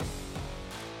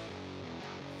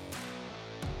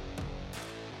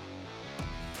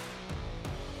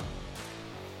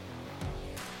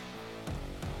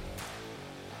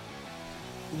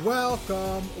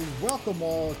Welcome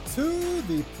all to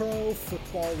the Pro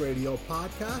Football Radio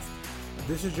Podcast.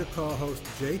 This is your co-host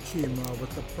Jay Chima with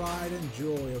the pride and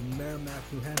joy of Merrimack,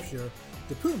 New Hampshire,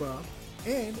 the Puma,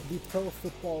 and the Pro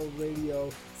Football Radio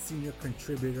senior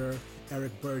contributor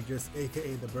Eric Burgess,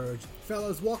 aka The Burge.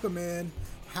 Fellas, welcome in.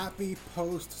 Happy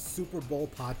post-Super Bowl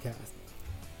podcast.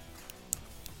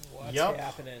 What's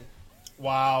happening?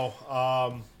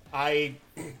 Wow. I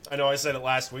know I said it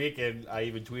last week, and I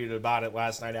even tweeted about it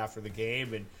last night after the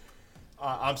game, and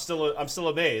I'm still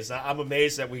amazed. I'm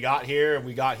amazed that we got here and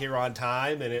we got here on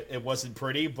time, and it wasn't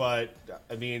pretty, but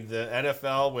I mean the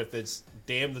NFL with its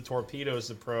damn the torpedoes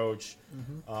approach,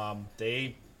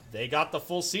 they got the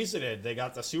full season in. They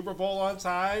got the Super Bowl on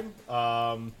time.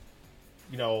 Eye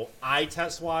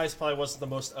test wise, probably wasn't the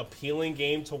most appealing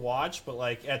game to watch, but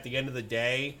like at the end of the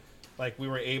day, like we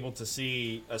were able to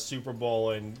see a Super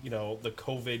Bowl in, the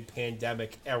COVID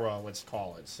pandemic era, let's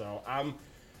call it. So I'm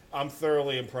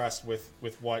thoroughly impressed with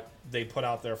what they put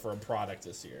out there for a product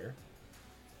this year.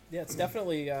 Yeah, it's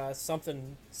definitely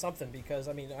something because,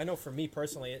 I mean, I know for me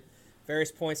personally, at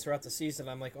various points throughout the season,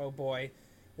 I'm like, oh boy,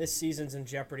 this season's in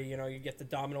jeopardy. You get the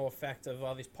domino effect of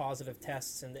all these positive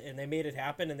tests, and they made it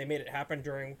happen, and they made it happen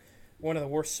during one of the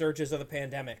worst surges of the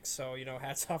pandemic. So,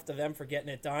 hats off to them for getting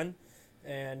it done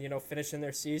and, finishing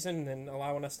their season and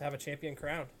allowing us to have a champion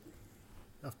crown.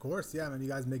 Of course, yeah, man, you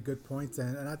guys make good points.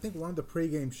 And I think one of the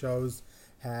pregame shows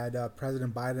had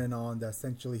President Biden on that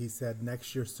essentially he said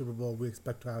next year's Super Bowl we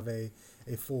expect to have a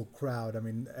full crowd. I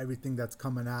mean, everything that's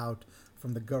coming out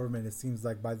from the government, it seems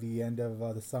like by the end of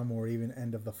the summer or even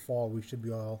end of the fall, we should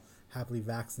be all happily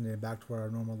vaccinated back to our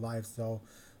normal lives. So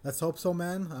let's hope so,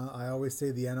 man. I always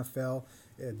say the NFL,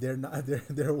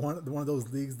 they're one of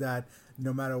those leagues that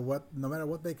no matter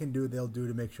what they can do, they'll do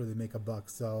to make sure they make a buck.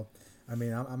 So, I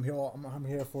mean, I'm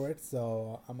here for it.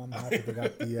 So I'm happy they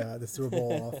got the Super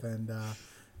Bowl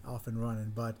off and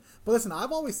running. But listen,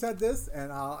 I've always said this,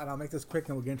 and I'll make this quick,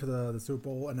 and we'll get into the Super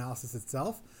Bowl analysis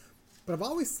itself. But I've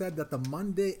always said that the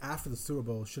Monday after the Super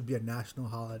Bowl should be a national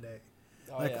holiday.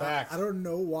 Oh, I don't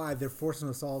know why they're forcing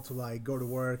us all to like go to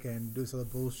work and do some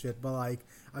bullshit, but like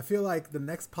I feel like the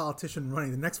next president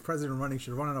running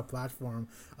should run on a platform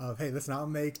of, hey, listen, I'll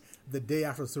make the day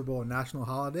after the Super Bowl a national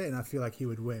holiday, and I feel like he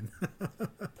would win.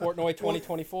 Portnoy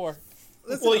 2024.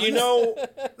 Listen,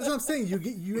 that's what I'm saying. You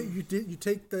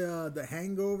take the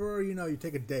hangover. You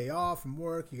take a day off from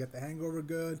work. You get the hangover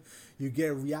good. You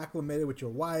get reacclimated with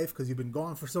your wife because you've been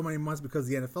gone for so many months because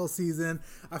of the NFL season.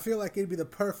 I feel like it'd be the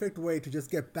perfect way to just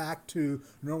get back to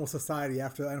normal society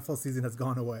after the NFL season has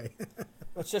gone away.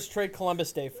 Let's just trade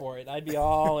Columbus Day for it. I'd be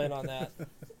all in on that.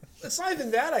 It's not even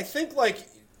that. I think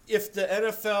if the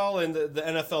NFL and the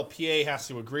NFLPA has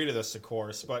to agree to this, of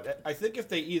course, but I think if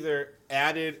they either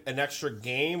added an extra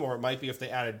game, or it might be if they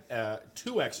added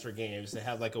 2 extra games, they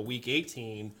had like a Week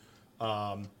 18,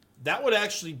 that would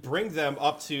actually bring them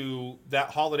up to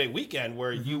that holiday weekend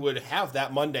where you would have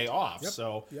that Monday off. Yep.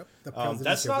 So yep.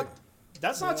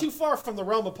 that's not too far from the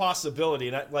realm of possibility.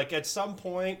 And at some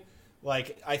point,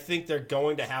 I think they're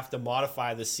going to have to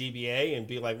modify the CBA and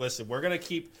be like, listen, we're going to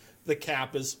keep the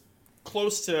cap as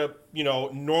close to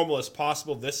normal as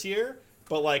possible this year,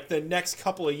 but the next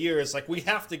couple of years, we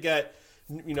have to get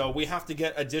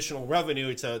additional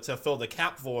revenue to fill the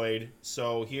cap void.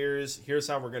 So here's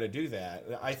how we're going to do that.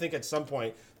 I think at some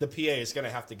point the PA is going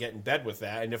to have to get in bed with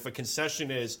that, and if a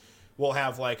concession is we'll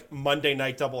have Monday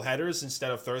night doubleheaders instead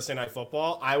of Thursday night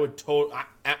football, I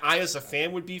as a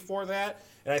fan would be for that,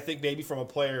 and I think maybe from a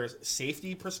player's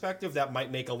safety perspective that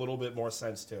might make a little bit more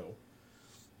sense too.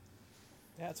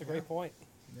 Yeah, that's a great point.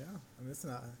 Yeah, I mean,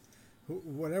 listen,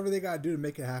 whatever they got to do to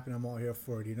make it happen, I'm all here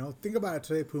for it. Think about it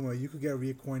today, Puma. You could get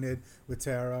reacquainted with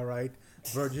Tara, right?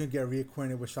 Virgin get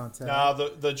reacquainted with Chantel. No,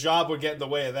 the job would get in the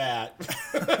way of that.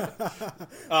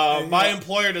 My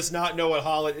employer does not know what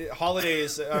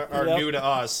holidays are new to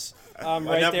us.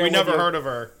 We never heard of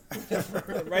her.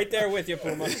 Right there with you,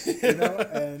 Puma.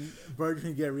 And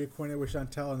Virgin get reacquainted with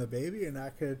Chantel and the baby, and I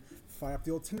could fire up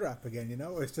the old Tinder app again.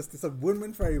 It's a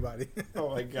win-win for everybody.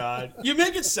 Oh my God! You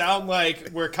make it sound like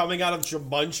we're coming out of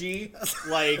Jumanji,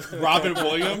 like Robin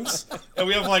Williams, and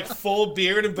we have full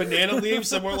beard and banana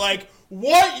leaves, and we're like,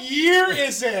 "What year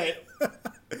is it?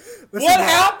 What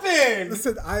happened?"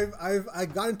 Listen, I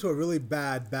got into a really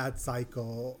bad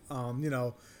cycle. I've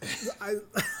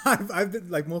been,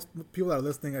 like most people that are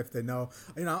listening, if they know,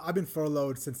 I've been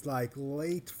furloughed since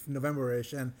late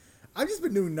November-ish, and I've just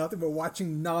been doing nothing but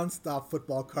watching nonstop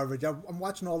football coverage. I'm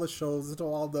watching all the shows, listen to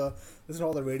all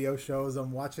the radio shows.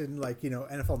 I'm watching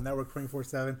NFL Network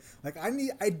 24/7. Like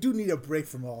I do need a break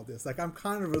from all this. Like I'm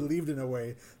kind of relieved in a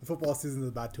way. The football season is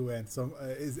about to end, so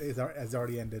has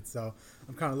already ended. So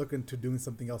I'm kind of looking to doing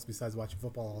something else besides watching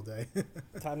football all day.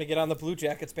 Time to get on the Blue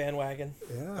Jackets bandwagon.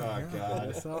 Yeah. Oh,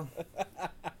 God. So.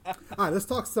 All right, let's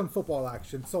talk some football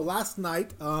action. So last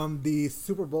night, the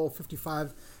Super Bowl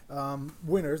 55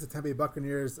 winners, the Tampa Bay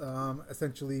Buccaneers,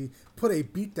 essentially put a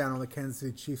beatdown on the Kansas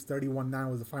City Chiefs.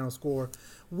 31-9 was the final score.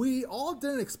 We all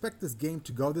didn't expect this game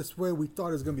to go this way. We thought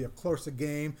it was going to be a closer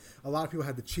game. A lot of people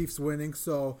had the Chiefs winning.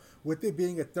 So with it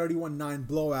being a 31-9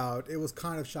 blowout, it was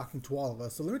kind of shocking to all of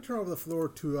us. So let me turn over the floor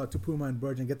to Puma and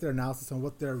Burge and get their analysis on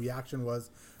what their reaction was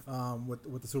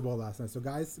with the Super Bowl last night. So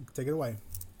guys, take it away.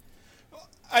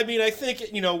 I mean, I think,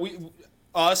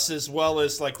 us as well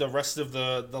as like the rest of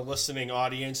the listening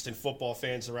audience and football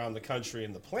fans around the country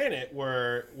and the planet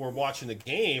were watching the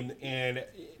game. And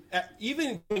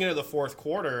even going into the fourth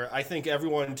quarter, I think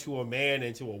everyone to a man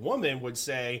and to a woman would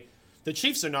say the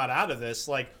Chiefs are not out of this.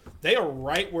 Like, they are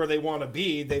right where they want to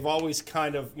be. They've always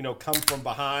kind of, come from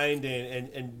behind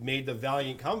and made the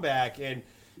valiant comeback. And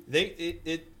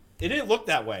it didn't look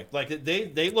that way. Like,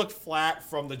 they looked flat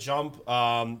from the jump.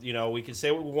 We can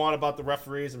say what we want about the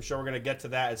referees. I'm sure we're going to get to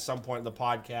that at some point in the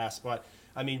podcast. But,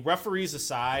 I mean, referees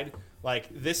aside, like,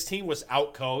 this team was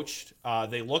outcoached.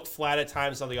 They looked flat at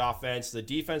times on the offense. The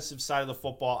defensive side of the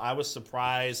football, I was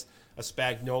surprised a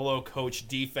Spagnuolo coach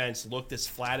defense looked as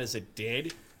flat as it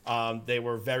did. It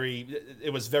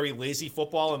was very lazy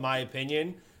football, in my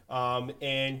opinion.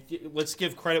 And let's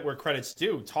give credit where credit's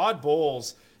due. Todd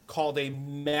Bowles called a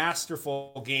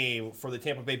masterful game for the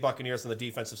Tampa Bay Buccaneers on the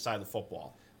defensive side of the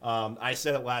football. I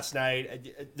said it last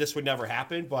night. This would never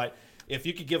happen, but if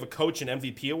you could give a coach an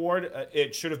MVP award,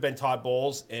 it should have been Todd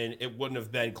Bowles, and it wouldn't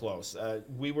have been close.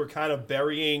 We were kind of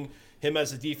burying him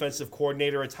as a defensive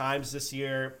coordinator at times this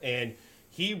year, and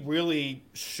he really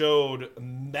showed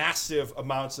massive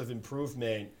amounts of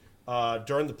improvement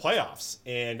during the playoffs.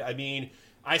 And, I mean,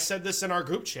 I said this in our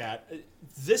group chat.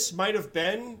 This might have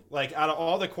been, like, out of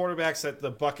all the quarterbacks that the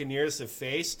Buccaneers have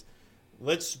faced,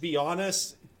 let's be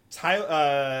honest,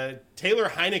 Taylor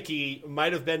Heineke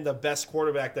might have been the best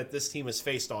quarterback that this team has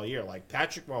faced all year. Like,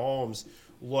 Patrick Mahomes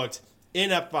looked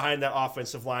inept behind that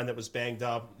offensive line that was banged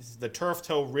up. The turf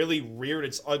toe really reared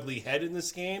its ugly head in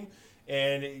this game,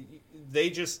 and they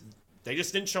just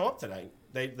didn't show up tonight.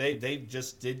 They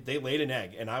laid an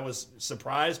egg, and I was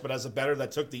surprised. But as a bettor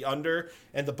that took the under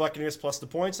and the Buccaneers plus the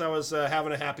points, I was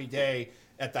having a happy day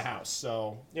at the house.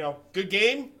 So, good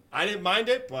game. I didn't mind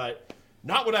it, but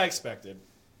not what I expected.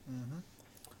 Mm-hmm.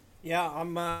 Yeah,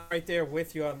 I'm right there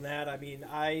with you on that. I mean,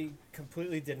 I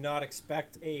completely did not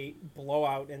expect a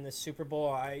blowout in this Super Bowl.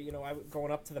 I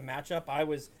going up to the matchup, I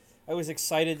was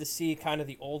excited to see kind of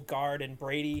the old guard and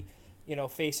Brady,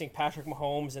 facing Patrick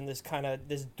Mahomes in this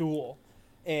duel.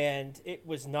 And it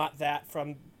was not that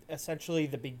from essentially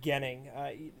the beginning.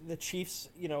 The Chiefs,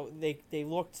 they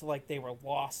looked like they were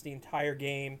lost the entire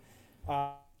game.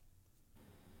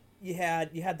 You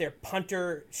had their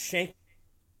punter shank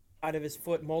out of his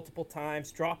foot multiple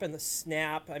times, dropping the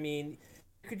snap. I mean,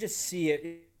 you could just see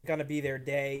it going to be their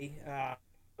day.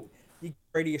 You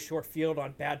give Brady a short field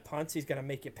on bad punts, he's going to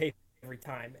make you pay every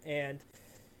time. And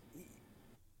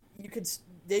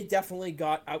they definitely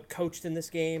got out-coached in this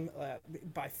game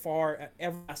by far.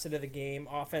 Every facet of the game,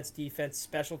 offense, defense,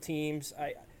 special teams.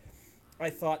 I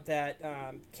thought that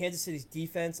Kansas City's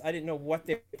defense, I didn't know what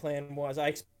their plan was. I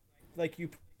expect, like you,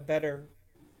 better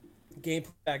game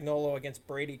Spagnuolo against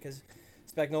Brady, because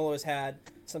Spagnuolo has had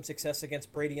some success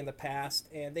against Brady in the past,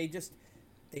 and they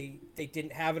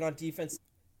didn't have it on defense.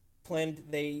 Planned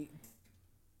they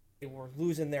were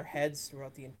losing their heads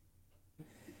throughout the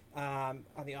on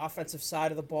the offensive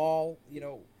side of the ball.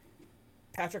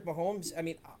 Patrick Mahomes, I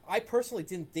mean, I personally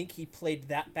didn't think he played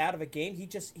that bad of a game.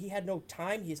 He had no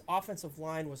time. His offensive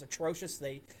line was atrocious.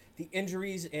 The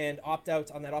injuries and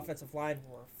opt-outs on that offensive line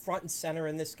were front and center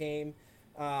in this game.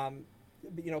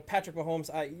 Patrick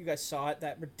Mahomes, you guys saw it,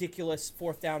 that ridiculous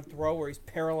fourth down throw where he's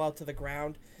parallel to the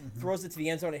ground, throws it to the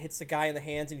end zone, it hits the guy in the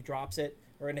hands and he drops it,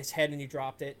 or in his head and he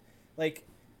dropped it. Like,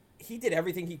 he did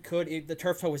everything he could. The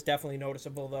turf toe was definitely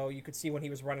noticeable, though. You could see when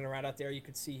he was running around out there, you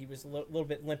could see he was a little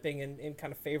bit limping and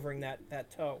kind of favoring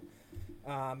that toe.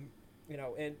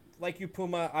 And like you,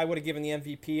 Puma, I would have given the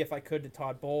MVP if I could to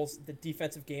Todd Bowles. The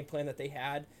defensive game plan that they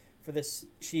had for this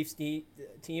Chiefs team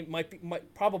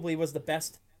probably was the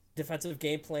best defensive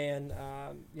game plan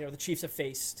the Chiefs have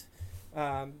faced.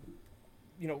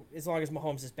 As long as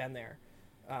Mahomes has been there.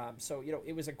 So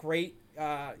it was a great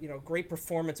great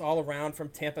performance all around from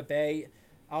Tampa Bay.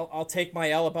 I'll take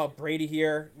my L about Brady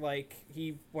here. Like,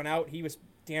 he went out, he was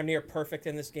damn near perfect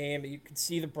in this game. You could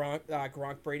see the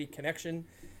Gronk Brady connection.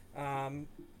 And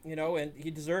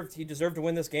he deserved to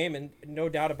win this game, and no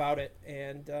doubt about it.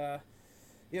 And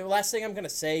last thing I'm gonna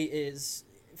say is,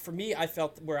 for me, I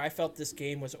felt this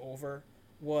game was over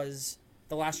was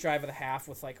the last drive of the half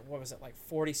with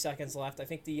 40 seconds left. I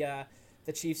think the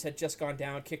Chiefs had just gone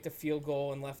down, kicked a field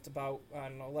goal, and left about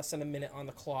less than a minute on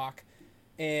the clock,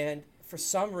 and for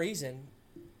some reason,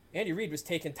 Andy Reid was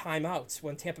taking timeouts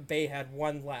when Tampa Bay had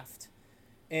one left.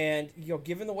 And,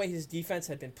 given the way his defense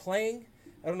had been playing,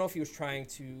 I don't know if he was trying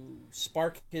to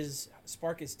spark his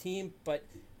team, but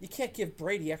you can't give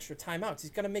Brady extra timeouts.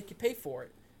 He's going to make you pay for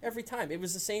it every time. It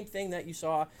was the same thing that you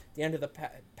saw at the end of the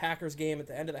Packers game at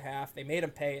the end of the half. They made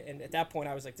him pay, and at that point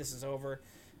I was like, this is over.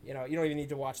 You don't even need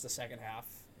to watch the second half.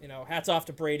 Hats off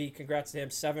to Brady. Congrats to him.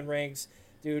 7 rings.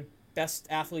 Dude, best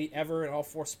athlete ever in all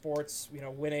 4 sports,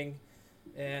 winning.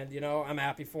 And, I'm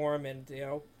happy for him. And,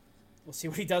 we'll see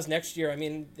what he does next year. I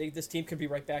mean, this team could be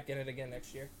right back in it again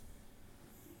next year.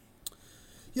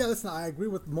 Yeah, listen, I agree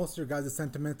with most of your guys'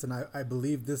 sentiments, and I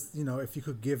believe this, if you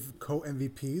could give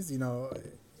co-MVPs,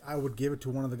 I would give it to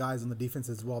one of the guys on the defense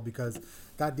as well, because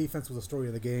that defense was the story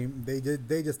of the game.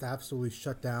 They just absolutely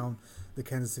shut down the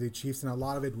Kansas City Chiefs, and a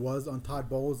lot of it was on Todd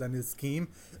Bowles and his scheme.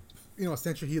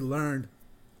 Essentially he learned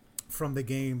from the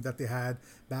game that they had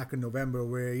back in November,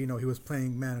 where he was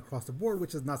playing man across the board,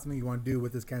 which is not something you want to do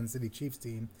with this Kansas City Chiefs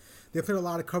team. They played a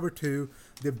lot of cover 2.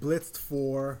 They blitzed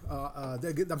 4.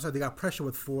 They got pressure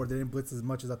with 4. They didn't blitz as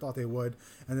much as I thought they would,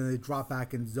 and then they dropped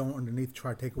back in zone underneath to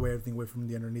try to take everything away from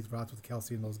the underneath routes with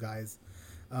Kelsey and those guys.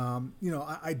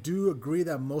 I do agree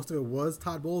that most of it was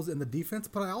Todd Bowles in the defense,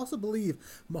 but I also believe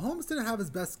Mahomes didn't have his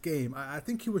best game. I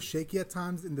think he was shaky at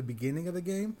times in the beginning of the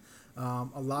game.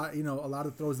 A lot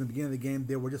of throws in the beginning of the game,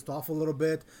 they were just off a little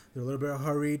bit. They were a little bit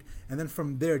hurried, and then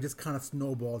from there, just kind of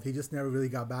snowballed. He just never really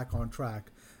got back on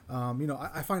track.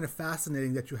 I find it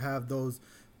fascinating that you have those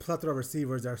plethora of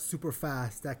receivers that are super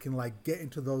fast that can get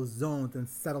into those zones and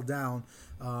settle down.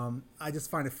 I just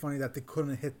find it funny that they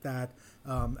couldn't hit that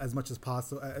as much as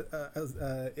possible,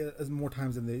 as more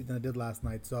times than they did last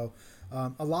night. So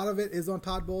a lot of it is on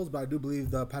Todd Bowles, but I do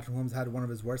believe Patrick Mahomes had one of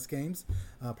his worst games,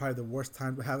 probably the worst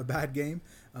time to have a bad game.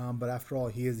 But after all,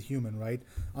 he is human, right?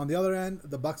 On the other end,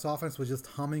 the Bucs offense was just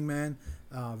humming, man.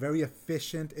 Very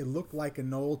efficient. It looked like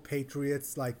an old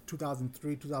Patriots,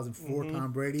 2003, 2004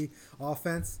 Tom Brady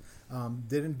offense.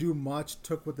 Didn't do much,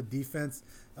 took what the defense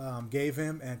gave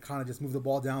him and kind of just moved the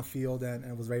ball downfield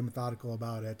and was very methodical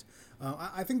about it.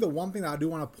 I think the one thing that I do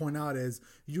want to point out is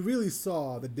you really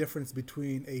saw the difference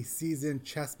between a seasoned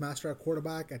chess master at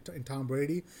quarterback in Tom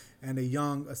Brady and a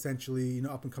young, essentially,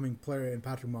 up-and-coming player in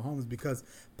Patrick Mahomes, because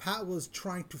Pat was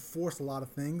trying to force a lot of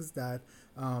things that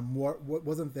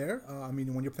wasn't there.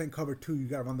 When you're playing cover 2, you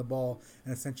got to run the ball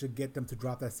and essentially get them to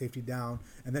drop that safety down,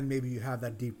 and then maybe you have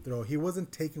that deep throw. He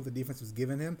wasn't taking what the defense was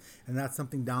giving him, and that's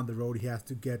something down the road he has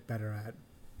to get better at.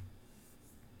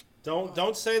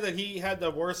 Don't say that he had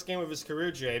the worst game of his career,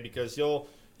 Jay, because you'll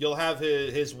have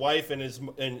his wife and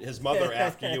his mother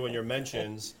after you in your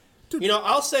mentions.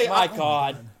 I'll say,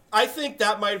 God, I think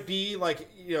that might be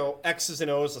X's and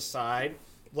O's aside,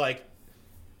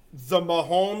 the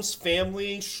Mahomes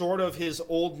family, short of his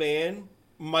old man,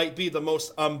 might be the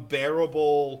most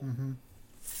unbearable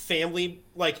family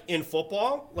in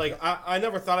football. I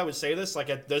never thought I would say this.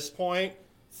 At this point,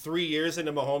 3 years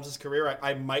into Mahomes' career,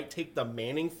 I might take the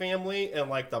Manning family and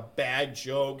the bad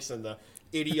jokes and the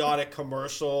idiotic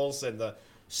commercials and the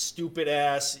stupid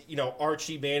ass,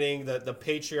 Archie Manning, the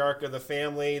patriarch of the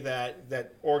family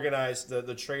that organized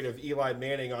the trade of Eli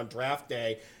Manning on draft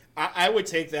day. I would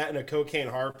take that in a cocaine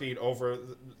heartbeat over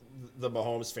the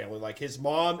Mahomes family. His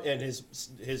mom and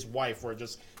his wife were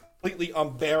just completely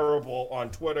unbearable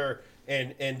on Twitter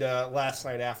and last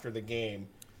night after the game.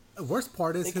 The worst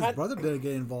part is his brother didn't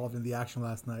get involved in the action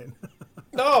last night.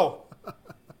 No.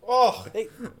 Oh,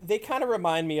 they kind of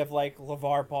remind me of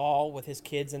LeVar Ball with his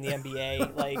kids in the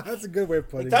NBA. That's a good way of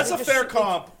putting it. That's a fair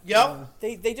comp. Yep.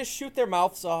 They just shoot their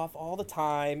mouths off all the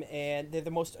time, and they're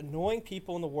the most annoying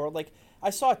people in the world. I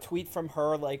saw a tweet from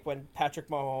her when Patrick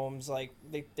Mahomes I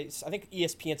think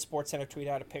ESPN Sports Center tweeted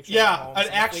out a picture. Yeah, of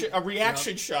Mahomes, a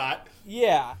reaction shot.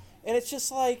 Yeah, and it's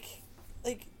just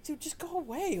dude, just go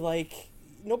away.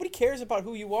 Nobody cares about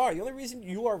who you are. The only reason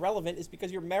you are relevant is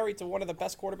because you're married to one of the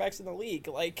best quarterbacks in the league.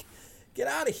 Get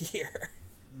out of here.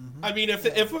 I mean, if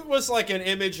it was like an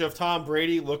image of Tom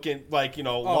Brady looking like,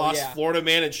 lost Florida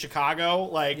man in Chicago,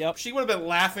 like, she would have been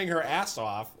laughing her ass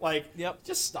off. Like,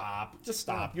 just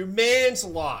stop. Your man's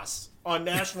lost on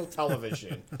national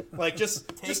television. Like, just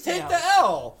take the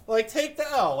L. Like, take the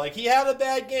L. Like, he had a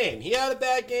bad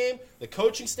game. The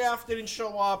coaching staff didn't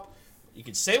show up. You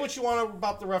can say what you want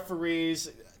about the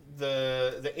referees.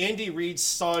 The Andy Reid's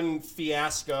son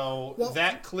fiasco,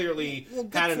 that clearly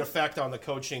had an effect on the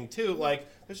coaching, too. Like,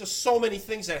 there's just so many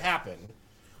things that happen.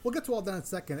 We'll get to all that in a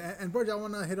second. And Burge, I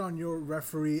want to hit on your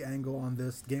referee angle on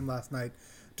this game last night.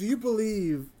 Do you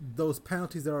believe those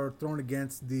penalties that are thrown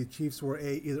against the Chiefs were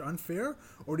either unfair,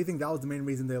 or do you think that was the main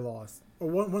reason they lost, or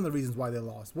one of the reasons why they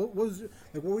lost? What was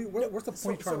like? What's the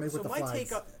point trying to make with the flags? So my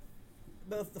take on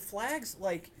the flags,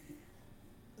 like,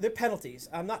 they're penalties.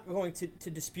 I'm not going to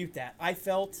dispute that. I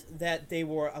felt that they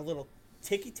were a little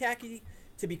ticky-tacky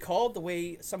to be called the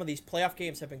way some of these playoff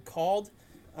games have been called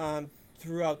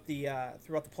throughout the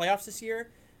playoffs this year.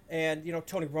 And,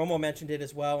 Tony Romo mentioned it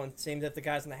as well, and same with the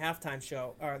guys on the halftime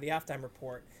show, or the halftime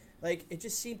report. Like, it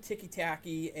just seemed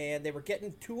ticky-tacky, and they were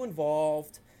getting too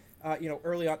involved,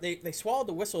 early on. They swallowed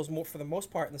the whistles for the most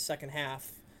part in the second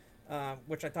half,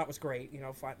 which I thought was great.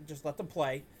 Just let them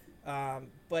play.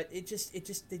 But it just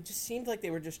seemed like they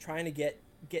were just trying to get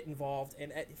involved.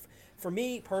 And for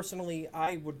me personally,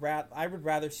 I would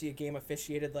rather see a game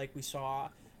officiated like we saw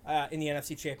in the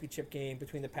NFC Championship game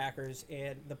between the Packers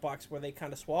and the Bucs, where they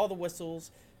kind of swallow the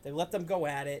whistles, they let them go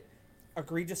at it,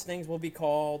 egregious things will be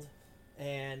called,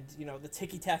 and the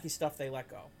ticky-tacky stuff they let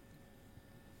go.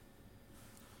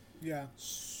 Yeah.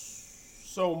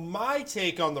 So my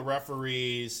take on the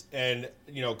referees, and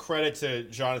credit to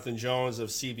Jonathan Jones of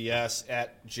CBS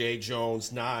at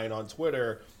JJones9 on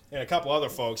Twitter, and a couple other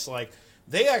folks, like,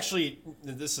 they actually,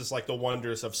 this is like the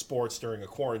wonders of sports during a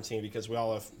quarantine because we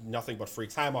all have nothing but free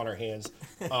time on our hands.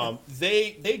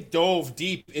 They dove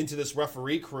deep into this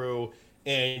referee crew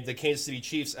and the Kansas City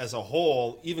Chiefs as a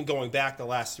whole, even going back the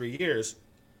last 3 years.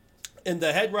 And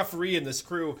the head referee in this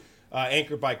crew,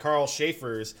 anchored by Carl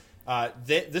Schaefers,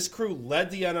 this crew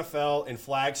led the NFL in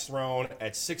flags thrown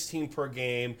at 16 per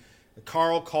game.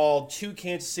 Carl called 2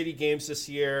 Kansas City games this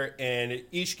year, and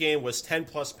each game was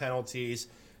 10-plus penalties.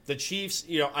 The Chiefs,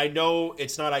 I know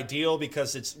it's not ideal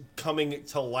because it's coming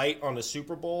to light on the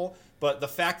Super Bowl, but the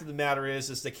fact of the matter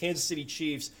is the Kansas City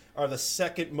Chiefs are the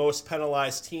second most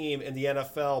penalized team in the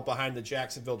NFL behind the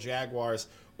Jacksonville Jaguars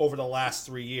over the last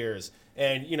 3 years.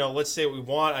 And, let's say what we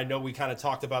want. I know we kind of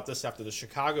talked about this after the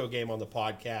Chicago game on the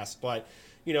podcast, but,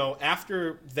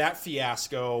 after that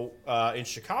fiasco in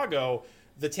Chicago,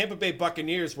 the Tampa Bay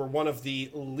Buccaneers were one of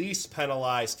the least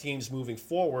penalized teams moving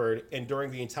forward, and during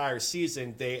the entire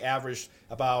season, they averaged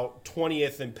about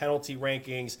 20th in penalty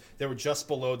rankings. They were just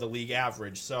below the league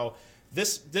average. So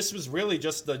this was really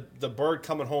just the bird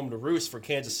coming home to roost for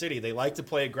Kansas City. They like to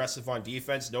play aggressive on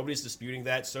defense. Nobody's disputing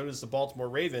that. So does the Baltimore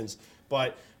Ravens.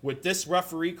 But with this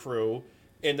referee crew,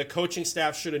 and the coaching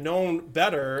staff should have known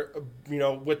better,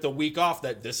 with the week off,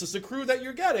 that this is the crew that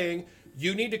you're getting.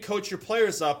 You need to coach your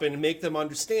players up and make them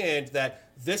understand that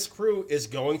this crew is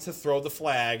going to throw the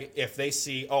flag if they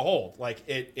see a hold. Like,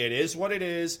 it is what it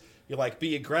is. You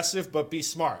be aggressive, but be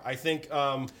smart. I think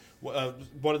one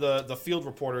of the field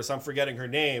reporters, I'm forgetting her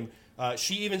name,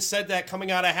 she even said that coming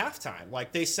out of halftime.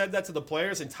 Like, they said that to the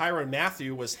players, and Tyrann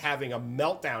Mathieu was having a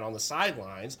meltdown on the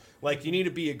sidelines. Like, you need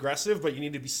to be aggressive, but you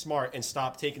need to be smart and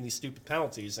stop taking these stupid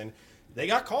penalties. And they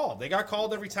got called. They got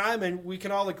called every time, and we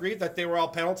can all agree that they were all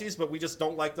penalties, but we just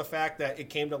don't like the fact that it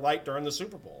came to light during the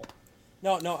Super Bowl.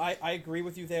 No, I agree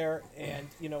with you there. And,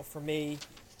 for me,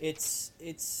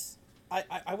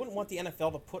 I wouldn't want the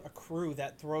NFL to put a crew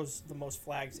that throws the most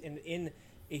flags in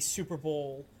a Super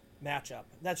Bowl matchup.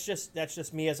 That's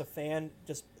just me as a fan,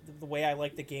 just the way I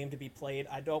like the game to be played.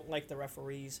 I don't like the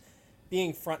referees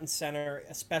being front and center,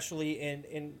 especially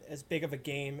in as big of a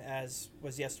game as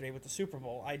was yesterday with the Super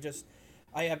Bowl.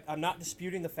 I'm not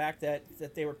disputing the fact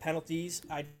that they were penalties.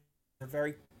 They're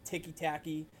very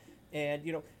ticky-tacky,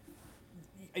 and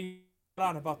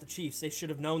on about the Chiefs. They should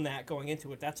have known that going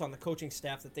into it. That's on the coaching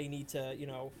staff, that they need to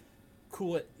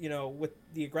cool it with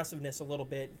the aggressiveness a little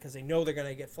bit, because they know they're going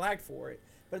to get flagged for it.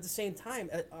 But at the same time,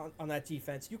 on that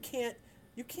defense, you can't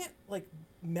like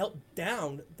melt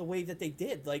down the way that they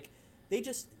did. Like, they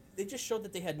just showed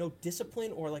that they had no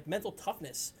discipline or like mental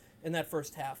toughness in that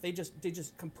first half. They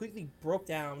just completely broke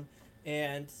down,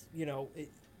 and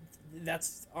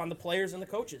that's on the players and the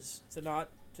coaches to not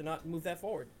move that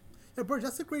forward. Yeah, Burge,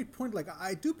 that's a great point. Like,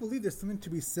 I do believe there's something to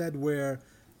be said where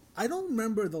I don't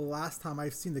remember the last time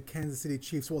I've seen the Kansas City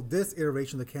Chiefs, well, this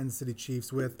iteration of the Kansas City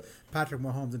Chiefs with Patrick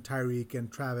Mahomes and Tyreek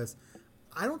and Travis,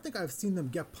 I don't think I've seen them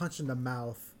get punched in the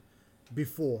mouth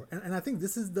before. And I think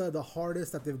this is the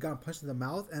hardest that they've gotten punched in the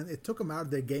mouth, and it took them out of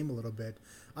their game a little bit.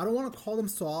 I don't want to call them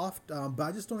soft, but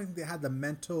I just don't think they had the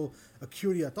mental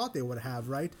acuity I thought they would have,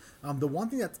 right? The one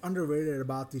thing that's underrated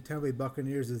about the Tampa Bay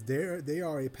Buccaneers is they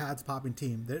are a pads popping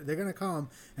team. They're going to come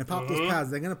and pop those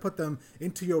pads. They're going to put them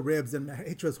into your ribs and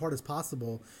hit you as hard as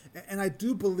possible. And I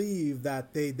do believe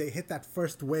that they hit that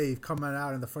first wave coming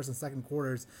out in the first and second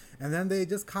quarters, and then they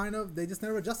just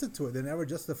never adjusted to it. They never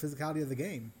adjusted the physicality of the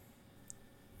game.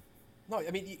 No,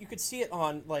 I mean you could see it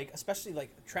on especially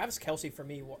Travis Kelce for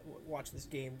me. Watch this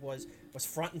game was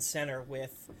front and center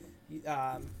with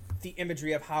the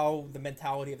imagery of how the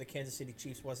mentality of the Kansas City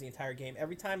Chiefs was the entire game.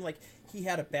 Every time he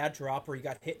had a bad drop or he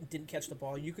got hit and didn't catch the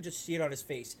ball, you could just see it on his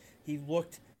face. He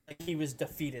looked like he was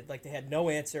defeated, like they had no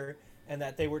answer, and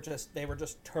that they were just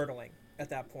turtling at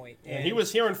that point. And he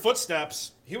was hearing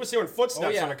footsteps. On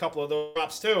a couple of those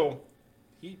drops too.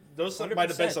 Those might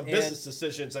have been some business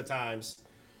decisions at times.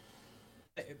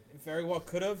 It very well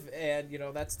could have, and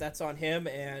that's on him,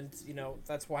 and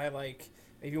that's why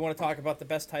if you want to talk about the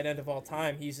best tight end of all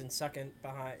time, he's in second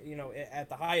behind, at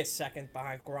the highest second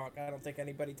behind Gronk. I don't think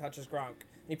anybody touches Gronk.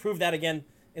 He proved that again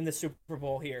in the Super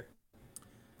Bowl here.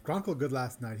 Gronk looked good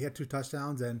last night. He had 2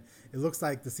 touchdowns, and it looks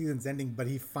like the season's ending, but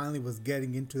he finally was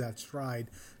getting into that stride,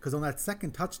 because on that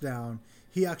second touchdown,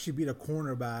 he actually beat a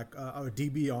cornerback, or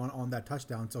DB on that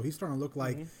touchdown. So he's starting to look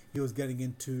like he was getting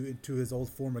into his old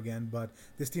form again. But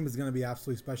this team is going to be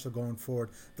absolutely special going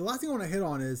forward. The last thing I want to hit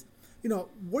on is,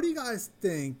 what do you guys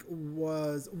think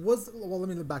was well, let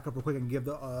me back up real quick and give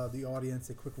the audience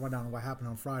a quick rundown of what happened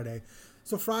on Friday.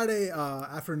 So Friday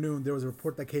afternoon, there was a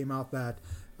report that came out that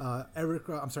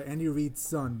Andy Reid's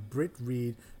son, Britt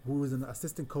Reid, who was an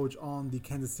assistant coach on the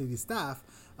Kansas City staff,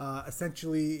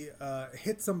 essentially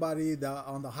hit somebody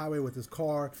on the highway with his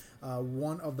car.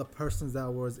 One of the persons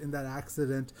that was in that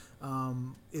accident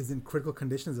is in critical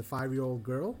condition, is a 5-year-old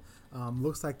girl.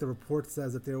 Looks like the report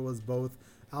says that there was both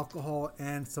alcohol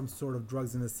and some sort of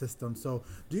drugs in the system. So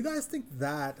do you guys think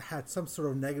that had some sort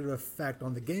of negative effect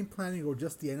on the game planning or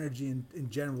just the energy in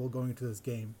general going into this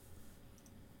game?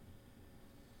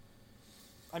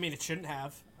 I mean, it shouldn't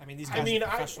have. I mean, these guys are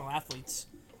professional athletes.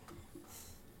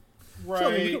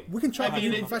 Right. Sure, we can try to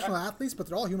be professional athletes, but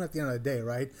they're all human at the end of the day,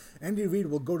 right? Andy Reid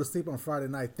will go to sleep on Friday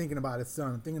night thinking about his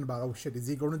son, thinking about, oh shit, is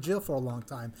he going to jail for a long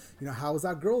time? How is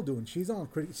that girl doing? She's in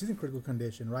critical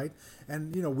condition, right?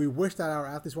 And we wish that our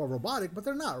athletes were robotic, but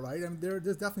they're not, right? I mean,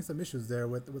 there's definitely some issues there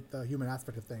with the human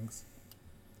aspect of things.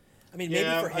 I mean, maybe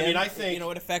for him, I think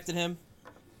it affected him,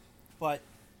 but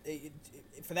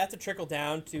for that to trickle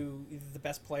down to the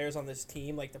best players on this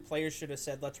team, the players should have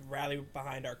said, let's rally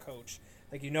behind our coach.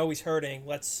 He's hurting.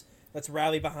 Let's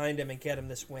rally behind him and get him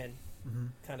this win,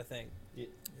 kind of thing.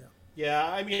 Yeah.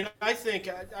 I mean, I think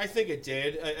it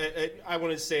did. I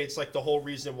wouldn't say it's the whole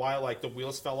reason why the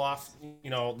wheels fell off,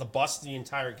 the bus the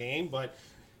entire game, but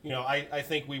I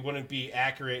think we wouldn't be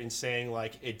accurate in saying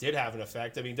it did have an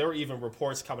effect. I mean, there were even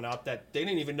reports coming out that they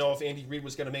didn't even know if Andy Reid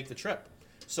was going to make the trip.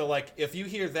 So if you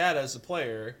hear that as a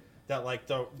player, that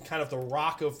the kind of the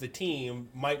rock of the team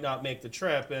might not make the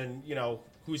trip, and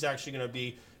who's actually going to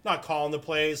be not calling the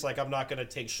plays. I'm not going to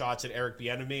take shots at Eric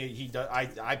Bieniemy. He does.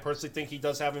 I personally think he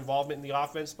does have involvement in the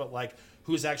offense, but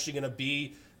who's actually going to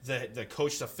be the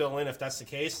coach to fill in if that's the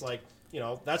case?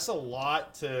 That's a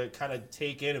lot to kind of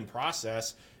take in and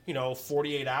process.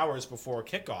 48 hours before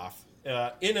kickoff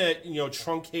in a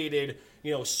truncated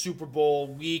Super Bowl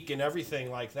week and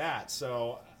everything like that.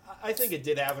 So I think it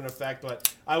did have an effect,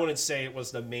 but I wouldn't say it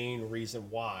was the main reason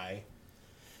why.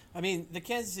 I mean, the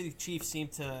Kansas City Chiefs seem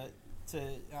to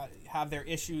have their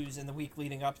issues in the week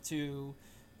leading up to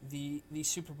the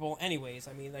Super Bowl anyways.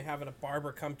 I mean, they're having a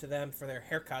barber come to them for their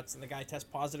haircuts, and the guy tests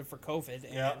positive for COVID.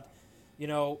 And,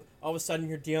 all of a sudden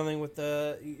you're dealing with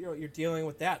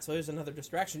that. So there's another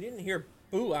distraction. You didn't hear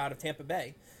boo out of Tampa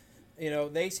Bay.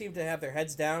 They seem to have their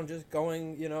heads down, just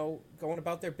going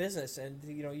about their business. And,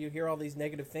 you hear all these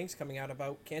negative things coming out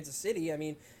about Kansas City. I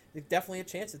mean, there's definitely a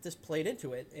chance that this played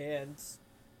into it. And,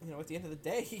 at the end of the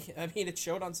day, I mean, it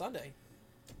showed on Sunday.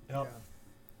 Yep.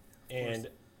 Yeah. And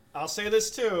I'll say this,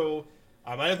 too.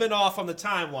 I might have been off on the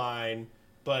timeline,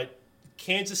 but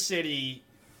Kansas City,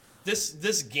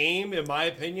 this game, in my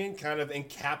opinion, kind of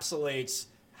encapsulates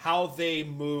how they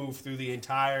move through the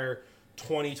entire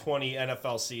 2020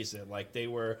 NFL season. They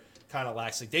were kind of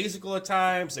lackadaisical at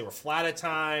times. They were flat at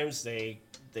times. They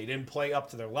didn't play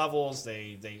up to their levels.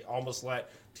 They almost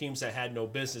let teams that had no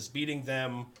business beating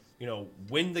them,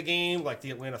 win the game, like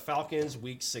the Atlanta Falcons,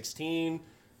 Week 16.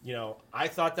 I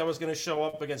thought that was going to show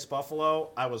up against Buffalo.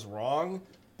 I was wrong,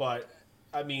 but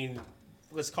I mean,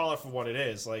 let's call it for what it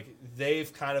is. Like,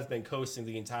 they've kind of been coasting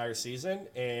the entire season,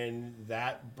 and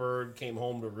that bird came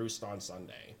home to roost on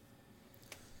Sunday.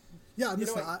 Yeah, You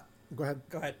know what? go ahead.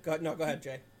 Go ahead. No, go ahead,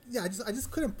 Jay. Yeah, I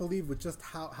just couldn't believe with just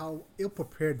how ill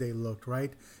prepared they looked,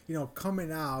 right? You know, coming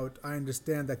out, I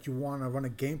understand that you want to run a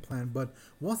game plan, but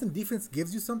once the defense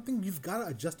gives you something, you've got to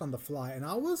adjust on the fly. And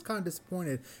I was kind of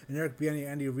disappointed in Eric Bieniemy and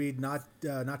Andy Reid not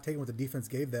taking what the defense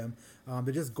gave them.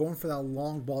 They're just going for that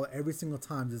long ball every single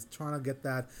time, just trying to get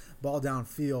that ball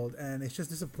downfield. And it's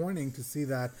just disappointing to see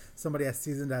that somebody as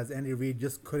seasoned as Andy Reid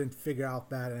just couldn't figure out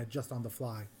that and adjust on the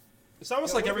fly. It's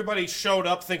almost like everybody showed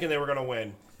up thinking they were going to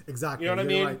win. Exactly. You know what I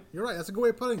mean? Right. You're right. That's a good way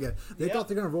of putting it. They Yeah. thought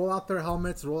they're going to roll out their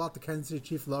helmets, roll out the Kansas City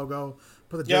Chief logo,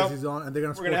 put the jerseys on, and they're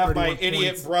going to We're score going to have my 31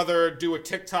 idiot points. brother do a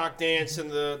TikTok dance in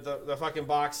the fucking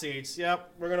box seats.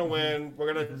 Yep, we're going to win.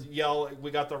 We're going to yell, we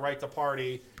got the right to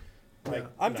party. Like,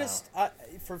 I'm no. just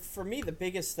for me the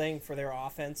biggest thing for their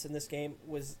offense in this game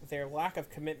was their lack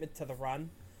of commitment to the run.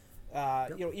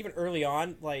 You know, even early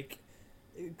on, like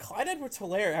Clyde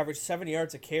Edwards-Helaire averaged 7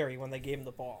 yards a carry when they gave him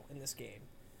the ball in this game.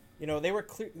 You know, they were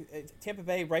Tampa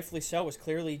Bay, rightfully so, was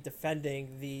clearly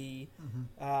defending the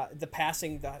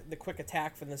passing, the quick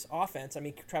attack from this offense. I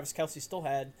mean, Travis Kelce still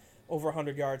had over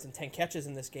 100 yards and 10 catches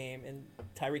in this game, and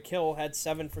Tyreek Hill had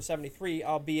 7 for 73,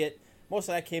 albeit most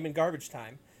of that came in garbage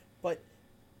time. But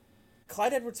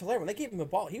Clyde Edwards-Helaire, when they gave him the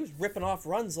ball, he was ripping off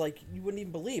runs like you wouldn't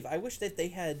even believe. I wish that they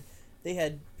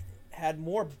had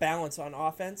more balance on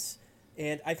offense,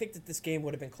 and I think that this game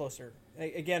would have been closer.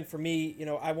 Again, for me, you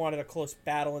know, I wanted a close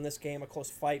battle in this game, a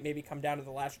close fight, maybe come down to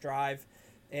the last drive,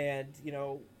 and, you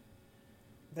know,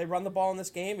 they run the ball in this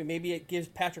game, and maybe it gives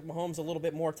Patrick Mahomes a little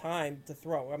bit more time to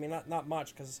throw. I mean, not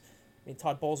much, because, I mean,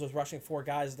 Todd Bowles was rushing 4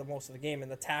 guys the most of the game,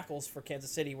 and the tackles for Kansas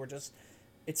City were just,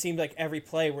 it seemed like every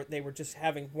play where they were just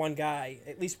having one guy,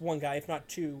 at least one guy, if not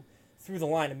two, through the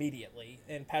line immediately.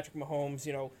 And Patrick Mahomes,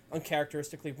 you know,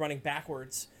 uncharacteristically running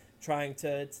backwards, trying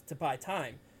to buy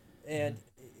time. And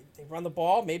they run the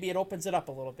ball, maybe it opens it up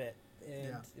a little bit.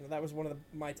 And you know, that was one of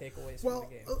my takeaways from the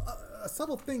game. A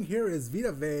subtle thing here is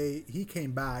Vita Vea, he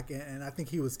came back, and I think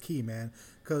he was key, man.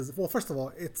 Because, well, first of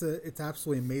all, it's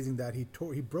absolutely amazing that he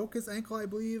broke his ankle, I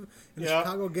believe, in the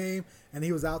Chicago game, and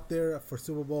he was out there for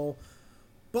Super Bowl.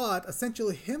 But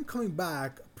essentially, him coming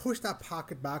back pushed that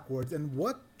pocket backwards. And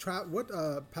what Patrick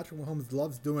Mahomes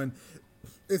loves doing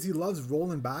is he loves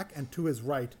rolling back and to his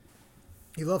right.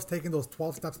 He loves taking those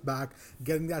 12 steps back,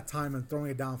 getting that time, and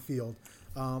throwing it downfield.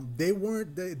 They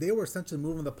were essentially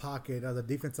moving the pocket as a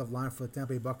defensive line for the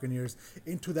Tampa Bay Buccaneers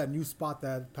into that new spot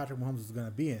that Patrick Mahomes was going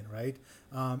to be in, right?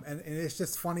 And it's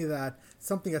just funny that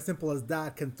something as simple as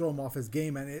that can throw him off his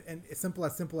game, and something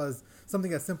as simple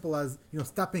as you know,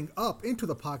 stepping up into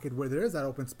the pocket where there is that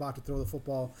open spot to throw the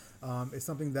football is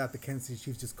something that the Kansas City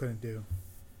Chiefs just couldn't do.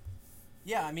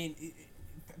 Yeah, I mean,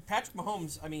 Patrick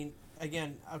Mahomes, I mean,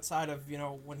 again, outside of, you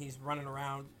know, when he's running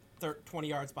around 20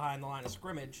 yards behind the line of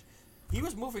scrimmage, he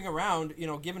was moving around, you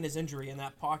know, given his injury in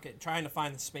that pocket, trying to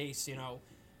find the space, you know,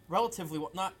 relatively,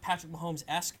 not Patrick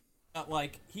Mahomes-esque, but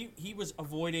like he was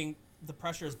avoiding the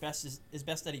pressure as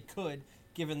best that he could,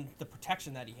 given the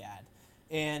protection that he had.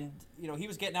 And, you know, he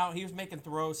was getting out, he was making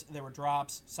throws, there were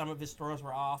drops, some of his throws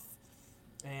were off.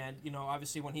 And, you know,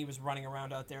 obviously when he was running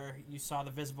around out there, you saw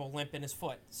the visible limp in his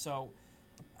foot. So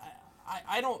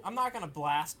I'm not going to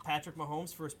blast Patrick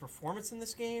Mahomes for his performance in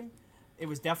this game. It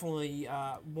was definitely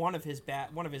one of his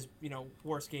you know,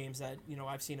 worst games that, you know,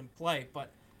 I've seen him play.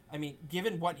 But I mean,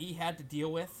 given what he had to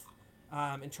deal with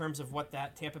in terms of what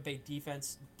that Tampa Bay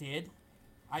defense did,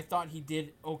 I thought he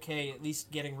did okay, at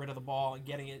least getting rid of the ball and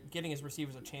getting his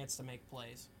receivers a chance to make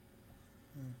plays.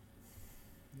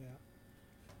 Yeah.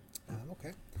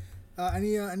 Okay.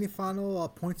 Any final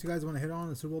points you guys want to hit on in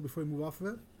the Super Bowl before we move off of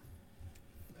it?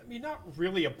 I mean, not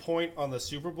really a point on the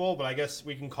Super Bowl, but I guess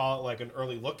we can call it like an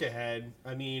early look ahead.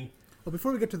 I mean... Well,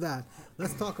 before we get to that,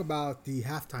 let's talk about the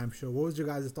halftime show. What was your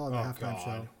guys' thought on the halftime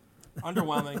show?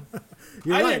 Underwhelming.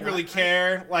 I didn't really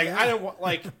care. Like, I didn't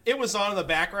like. It was on in the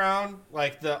background.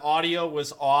 Like, the audio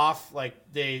was off. Like,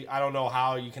 I don't know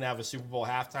how you can have a Super Bowl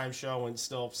halftime show and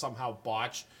still somehow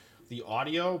botch the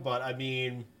audio. But I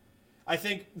mean, I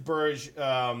think Burge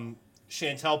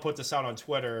Chantel put this out on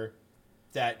Twitter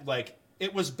that like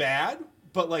it was bad,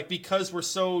 but like because we're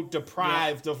so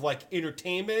deprived of like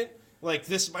entertainment. Like,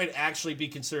 this might actually be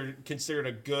considered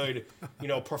a good, you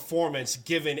know, performance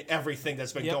given everything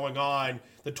that's been going on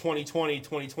the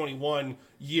 2020-2021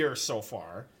 year so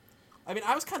far. I mean,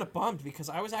 I was kind of bummed because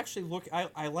I was actually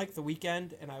I liked The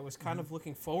Weeknd, and I was kind of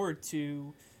looking forward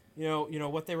to, you know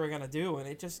what they were gonna do, and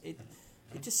it just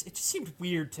seemed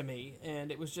weird to me,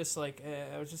 and it was just like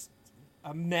I was just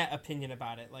a meh opinion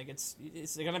about it. Like it's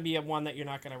going to be a one that you're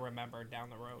not going to remember down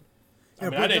the road. I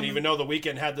mean, I didn't even know The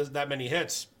Weeknd had that many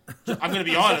hits. I'm going to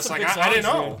be honest, like I didn't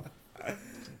know.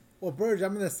 Well, Burge,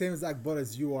 I'm in the same exact boat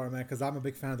as you are, man, because I'm a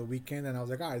big fan of The Weeknd, and I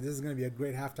was like, all right, this is going to be a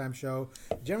great halftime show.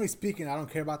 Generally speaking, I don't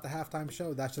care about the halftime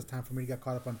show. That's just time for me to get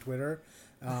caught up on Twitter.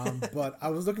 But I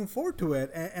was looking forward to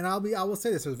it, and I will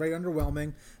say this, it was very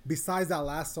underwhelming. Besides that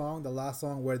last song, the last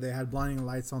song where they had blinding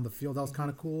lights on the field, that was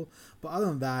kind of cool. But other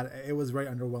than that, it was very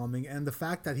underwhelming. And the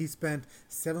fact that he spent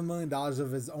 $7 million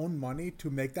of his own money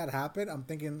to make that happen, I'm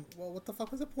thinking, well, what the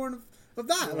fuck was the point of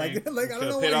that? Like I don't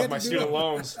know. Paid off my student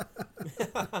loans.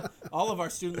 All of our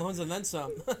student loans and then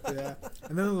some. Yeah,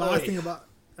 and then the last thing about.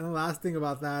 And the last thing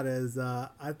about that is,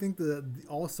 I think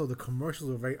also the commercials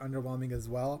were very underwhelming as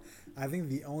well. I think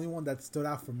the only one that stood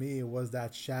out for me was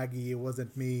that Shaggy, It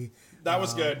Wasn't Me. That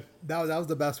was good. That was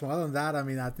the best one. Other than that, I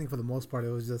mean, I think for the most part, it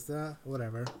was just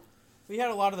whatever. We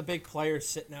had a lot of the big players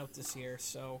sitting out this year,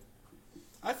 so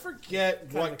I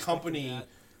forget what company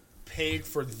paid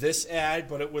for this ad,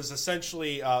 but it was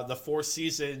essentially the Four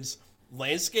Seasons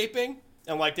landscaping.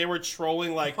 And, like, they were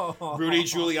trolling, like, Rudy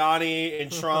Giuliani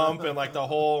and Trump and, like, the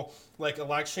whole, like,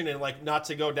 election and, like, not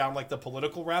to go down, like, the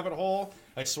political rabbit hole.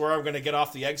 I swear I'm going to get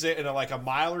off the exit in, like, a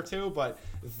mile or two. But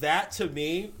that, to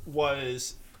me,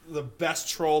 was the best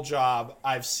troll job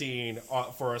I've seen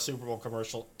for a Super Bowl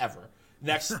commercial ever.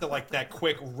 Next to, like, that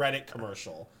quick Reddit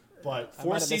commercial. But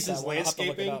Four Seasons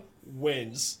Landscaping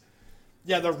wins.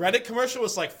 Yeah, the Reddit commercial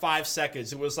was, like, 5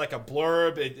 seconds. It was, like, a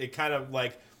blurb. It kind of,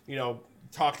 like, you know,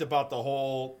 talked about the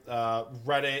whole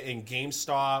Reddit and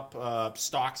GameStop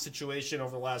stock situation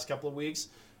over the last couple of weeks.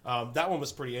 That one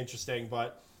was pretty interesting,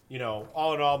 but, you know,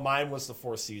 all in all, mine was the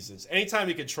Four Seasons. Anytime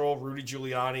you control Rudy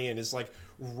Giuliani and his, like,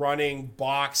 running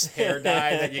box hair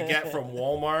dye that you get from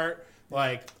Walmart,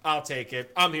 like, I'll take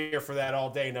it. I'm here for that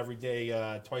all day and every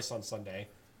day, twice on Sunday.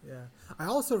 Yeah. I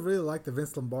also really liked the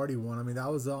Vince Lombardi one. I mean, that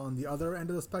was on the other end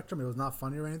of the spectrum. It was not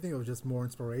funny or anything. It was just more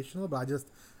inspirational. But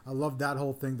I loved that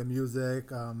whole thing, the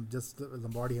music, just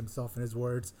Lombardi himself and his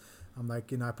words. I'm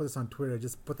like, you know, I put this on Twitter.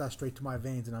 Just put that straight to my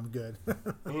veins and I'm good.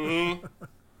 Mm-hmm.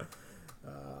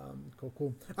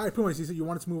 Cool. All right, Pumas, you said you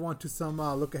wanted to move on to some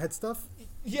look-ahead stuff?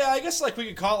 Yeah, I guess like we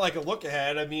could call it like a look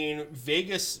ahead. I mean,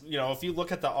 Vegas, you know, if you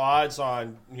look at the odds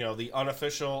on, you know, the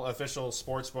official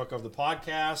sports book of the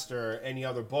podcast or any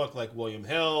other book like William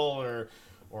Hill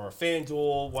or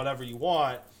FanDuel, whatever you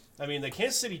want, I mean, the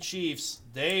Kansas City Chiefs,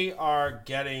 they are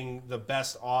getting the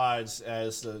best odds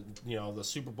as the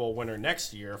Super Bowl winner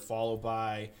next year, followed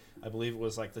by, I believe it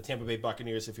was like the Tampa Bay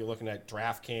Buccaneers if you're looking at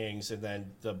DraftKings, and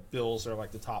then the Bills are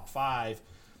like the top 5.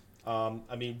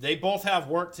 I mean, they both have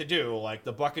work to do. Like,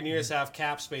 the Buccaneers have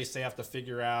cap space they have to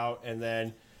figure out. And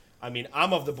then, I mean,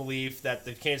 I'm of the belief that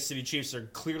the Kansas City Chiefs are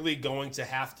clearly going to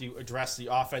have to address the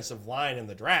offensive line in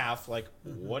the draft. Like,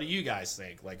 what do you guys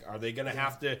think? Like, are they going to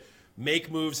have to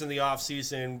make moves in the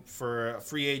offseason for a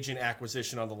free agent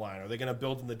acquisition on the line? Are they going to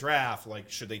build in the draft? Like,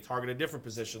 should they target a different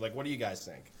position? Like, what do you guys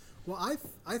think? Well,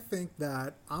 I think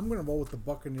that I'm going to roll with the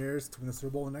Buccaneers to win the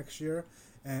Super Bowl next year.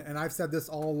 And I've said this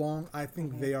all along. I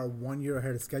think they are 1 year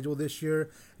ahead of schedule this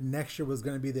year. Next year was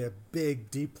going to be their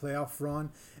big, deep playoff run.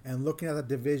 And looking at the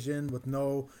division with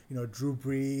no, Drew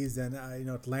Brees and,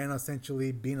 Atlanta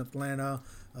essentially being Atlanta,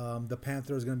 the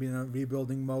Panthers are going to be in a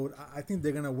rebuilding mode. I think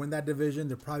they're going to win that division.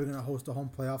 They're probably going to host a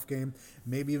home playoff game,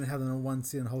 maybe even have the number 1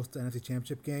 seed and host the NFC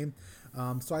Championship game.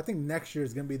 So I think next year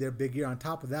is going to be their big year. On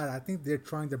top of that, I think they're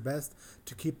trying their best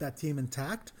to keep that team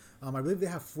intact. I believe they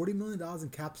have $40 million in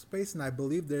cap space, and I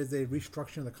believe there's a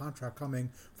restructuring of the contract coming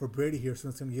for Brady here, so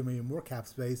it's going to give him even more cap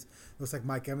space. Looks like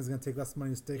Mike Evans is going to take less money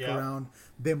to stick around.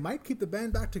 They might keep the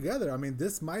band back together. I mean,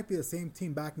 this might be the same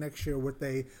team back next year with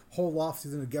a whole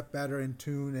offseason to get better in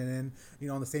tune and then,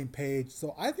 on the same page.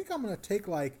 So I think I'm going to take,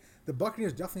 the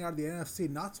Buccaneers definitely out of the NFC.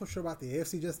 Not so sure about the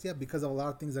AFC just yet because of a lot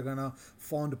of things that are going to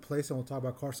fall into place, and we'll talk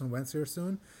about Carson Wentz here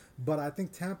soon. But I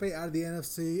think Tampa Bay out of the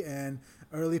NFC, and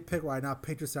early pick right now,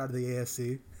 Patriots out of the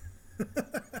AFC.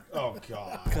 Oh,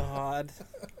 God. God.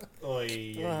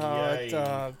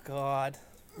 Oh, God.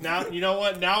 Now, you know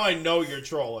what? Now I know you're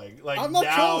trolling. Like, I'm not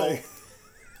trolling.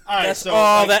 All right,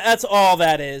 that's all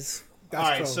that is.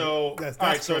 So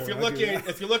if you're looking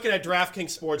at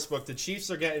DraftKings Sportsbook, the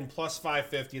Chiefs are getting plus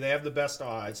 550. They have the best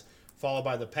odds, followed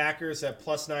by the Packers at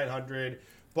plus 900,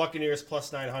 Buccaneers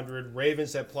plus 900,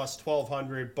 Ravens at plus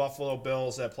 1200, Buffalo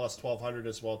Bills at plus 1200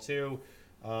 as well too.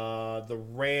 The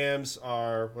Rams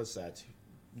are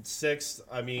sixth.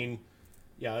 I mean,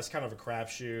 yeah, that's kind of a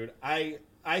crapshoot.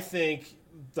 I think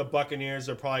the Buccaneers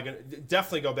are probably going to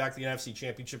definitely go back to the NFC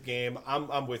Championship game.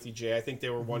 I'm with you, Jay. I think they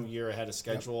were 1 year ahead of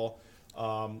schedule.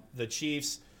 Yep. The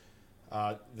Chiefs,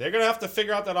 they're going to have to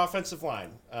figure out that offensive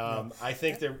line. I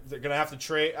think they're going to have to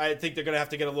trade. I think they're going to have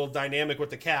to get a little dynamic with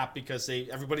the cap because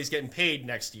everybody's getting paid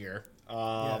next year.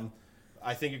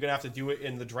 I think you're going to have to do it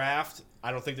in the draft.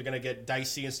 I don't think they're going to get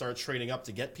dicey and start trading up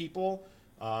to get people.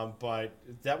 But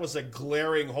that was a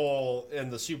glaring hole in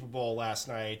the Super Bowl last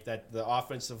night, that the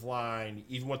offensive line,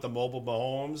 even with the mobile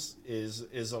Mahomes,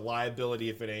 is a liability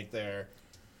if it ain't there.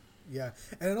 Yeah,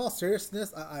 and in all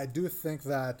seriousness, I do think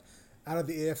that out of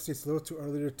the AFC, it's a little too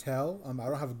early to tell. I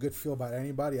don't have a good feel about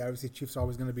anybody. Obviously, Chiefs are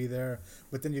always going to be there,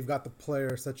 but then you've got the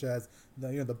players such as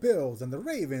the Bills and the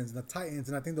Ravens and the Titans,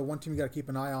 and I think the one team you got to keep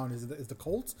an eye on is the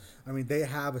Colts. I mean, they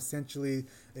have essentially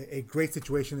a great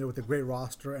situation there with a great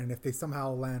roster, and if they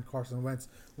somehow land Carson Wentz,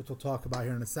 which we'll talk about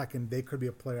here in a second, they could be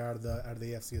a player out of the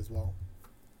AFC as well.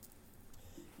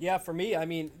 Yeah, for me, I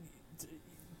mean,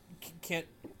 can't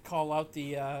call out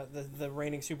the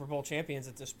reigning Super Bowl champions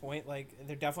at this point. Like,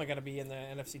 they're definitely going to be in the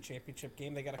NFC Championship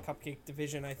game. They got a cupcake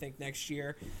division, I think, next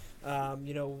year.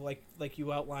 Like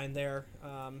you outlined there.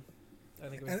 I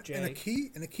think it was Jay.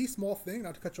 And a key small thing,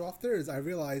 not to cut you off there, is I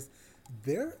realized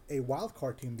they're a wild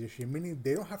card team this year, meaning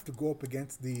they don't have to go up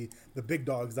against the big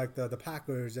dogs like the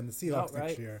Packers and the Seahawks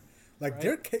next year. Like,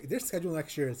 their schedule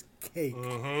next year is cake.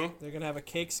 Mm-hmm. They're going to have a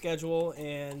cake schedule,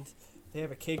 and they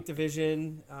have a cake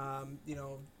division,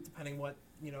 depending what,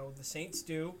 the Saints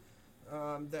do.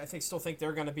 I still think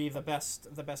they're going to be the best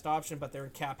option, but they're in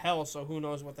cap hell, so who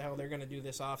knows what the hell they're going to do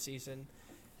this offseason.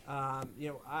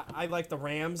 I like the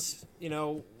Rams,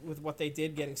 with what they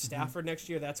did getting Stafford next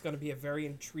year. That's going to be a very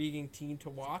intriguing team to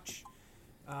watch.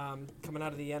 Coming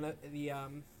out of the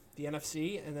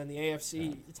NFC, and then the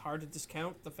AFC, it's hard to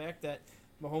discount the fact that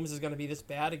Mahomes is going to be this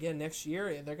bad again next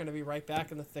year. They're going to be right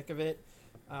back in the thick of it.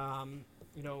 I'm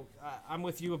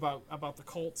with you about the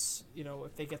Colts.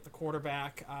 If they get the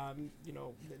quarterback,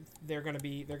 they're going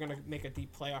to make a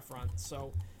deep playoff run.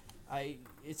 So,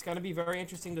 it's going to be very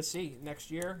interesting to see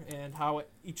next year and how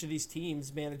each of these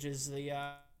teams manages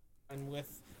and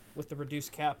with the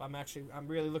reduced cap. I'm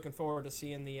really looking forward to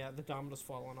seeing the dominoes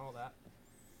fall on all that.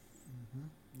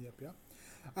 Mm-hmm. Yep.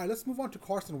 All right, let's move on to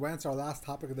Carson Wentz, our last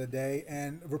topic of the day.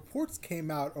 And reports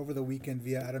came out over the weekend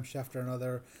via Adam Schefter and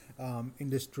other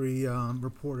industry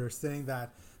reporters saying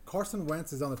that Carson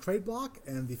Wentz is on the trade block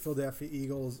and the Philadelphia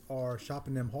Eagles are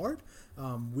shopping him hard.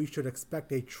 We should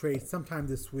expect a trade sometime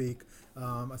this week,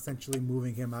 essentially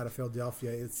moving him out of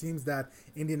Philadelphia. It seems that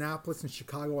Indianapolis and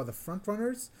Chicago are the front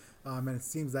runners, and it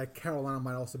seems that Carolina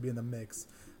might also be in the mix.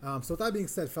 So with that being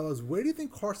said, fellas, where do you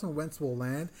think Carson Wentz will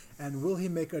land, and will he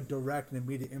make a direct and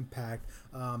immediate impact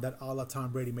that a la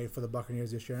Tom Brady made for the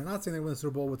Buccaneers this year? And I'm not saying they win the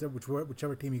Super Bowl with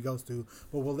whichever team he goes to,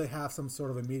 but will they have some sort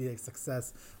of immediate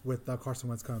success with Carson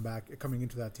Wentz coming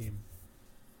into that team?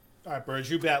 All right,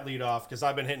 Burge, you bat lead off because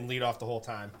I've been hitting lead off the whole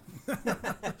time.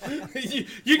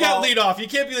 you got lead off. You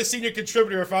can't be the senior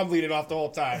contributor if I'm leading off the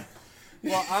whole time.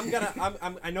 Well,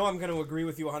 I know I'm gonna agree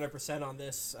with you 100% on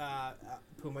this,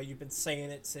 Puma. You've been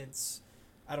saying it since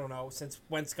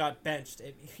Wentz got benched.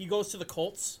 If he goes to the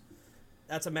Colts,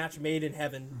 that's a match made in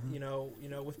heaven.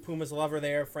 Mm-hmm. With Puma's lover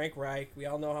there, Frank Reich. We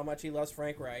all know how much he loves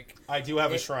Frank Reich. I do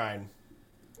have a shrine.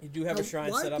 You do have a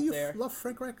shrine set up there. Why do you love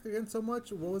Frank Reich again so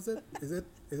much? What was it? Is it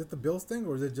the Bills thing,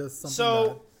 or is it just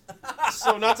something?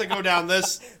 So not to go down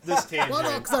this tangent. Well,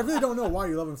 no, because I really don't know why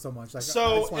you love him so much.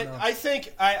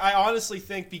 I honestly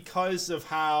think because of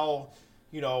how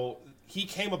he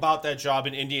came about that job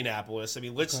in Indianapolis. I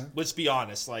mean, let's be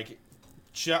honest. Like,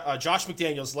 Josh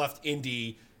McDaniels left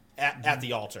Indy at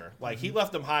the altar. Like, he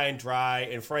left them high and dry,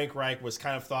 and Frank Reich was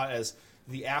kind of thought as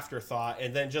the afterthought.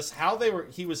 And then just how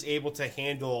he was able to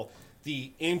handle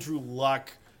the Andrew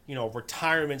Luck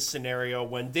retirement scenario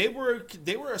when they were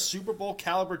a Super Bowl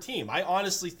caliber team. I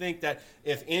honestly think that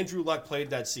if Andrew Luck played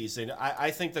that season,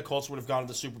 I think the Colts would have gone to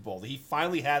the Super Bowl. He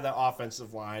finally had that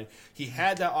offensive line. He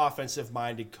had that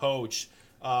offensive-minded coach,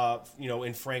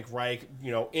 in Frank Reich,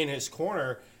 in his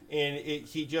corner. And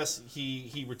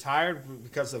he retired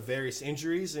because of various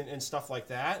injuries and stuff like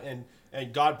that.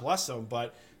 And God bless him.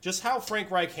 But just how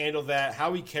Frank Reich handled that,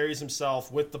 how he carries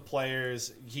himself with the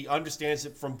players, he understands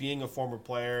it from being a former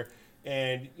player.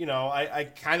 And, I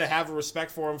kind of have a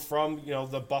respect for him from,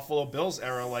 the Buffalo Bills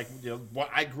era, like, what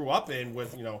I grew up in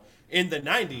with, in the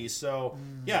 90s. So,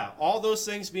 yeah, all those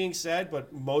things being said,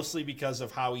 but mostly because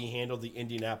of how he handled the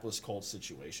Indianapolis Colts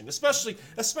situation, especially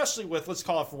with, let's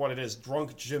call it for what it is,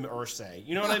 drunk Jim Irsay.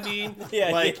 You know what I mean?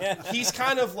 He's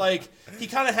kind of like, he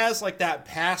kind of has like that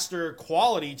pastor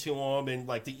quality to him and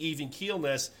like the even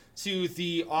keelness to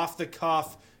the off the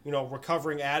cuff,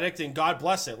 recovering addict, and God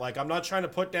bless it. Like, I'm not trying to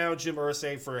put down Jim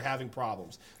Irsay for having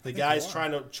problems. The guy's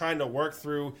trying to work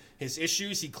through his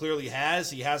issues. He clearly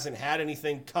has. He hasn't had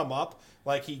anything come up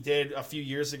like he did a few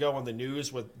years ago on the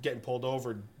news with getting pulled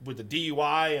over with the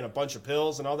DUI and a bunch of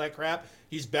pills and all that crap.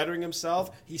 He's bettering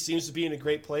himself. He seems to be in a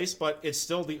great place, but it's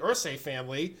still the Irsay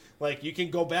family. Like, you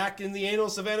can go back in the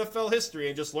annals of NFL history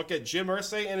and just look at Jim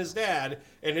Irsay and his dad,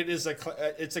 and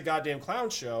it's a goddamn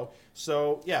clown show.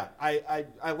 So, yeah, I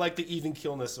like the even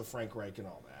keelness of Frank Reich and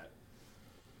all that.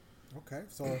 Okay,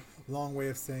 so long way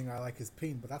of saying I like his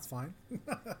peen, but that's fine.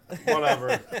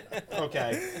 Whatever.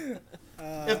 Okay.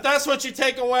 If that's what you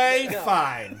take away,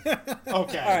 fine.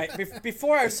 Okay. All right.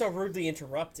 Before I was so rudely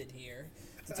interrupted here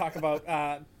to talk about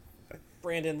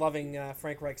Brandon loving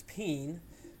Frank Reich's peen,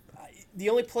 the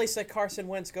only place that Carson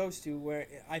Wentz goes to where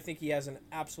I think he has an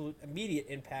absolute immediate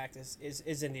impact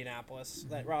is Indianapolis.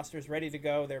 Mm-hmm. That roster is ready to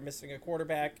go. They're missing a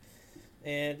quarterback.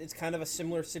 And it's kind of a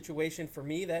similar situation for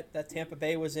me that Tampa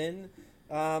Bay was in,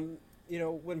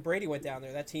 when Brady went down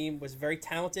there. That team was very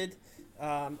talented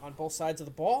on both sides of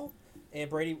the ball, and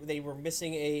they were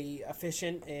missing a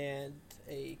efficient and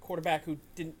a quarterback who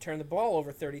didn't turn the ball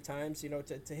over 30 times,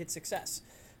 to hit success.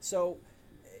 So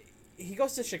he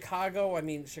goes to Chicago. I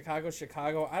mean,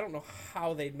 Chicago. I don't know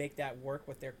how they make that work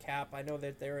with their cap. I know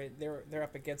that they're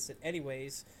up against it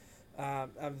anyways.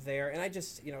 There, and I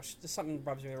just something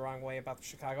rubs me the wrong way about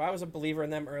Chicago. I was a believer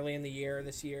in them early in the year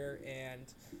this year,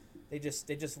 and they just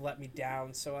let me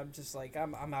down. So I'm just like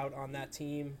I'm out on that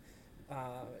team,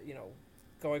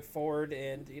 going forward,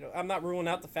 and I'm not ruling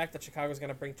out the fact that Chicago's going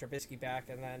to bring Trubisky back,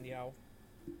 and then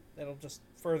it'll just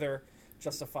further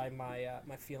justify my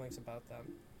feelings about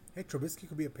them. Hey, Trubisky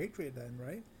could be a Patriot then,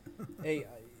 right? Hey.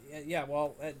 Yeah,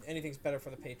 well, anything's better for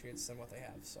the Patriots than what they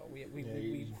have. So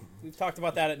we've talked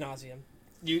about that ad nauseum.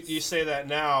 You say that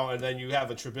now, and then you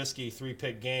have a Trubisky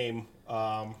 3-pick game.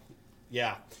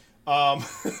 Yeah. Well,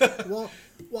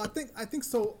 I think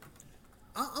so.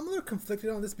 I'm a little conflicted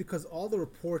on this because all the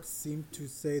reports seem to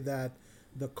say that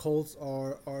the Colts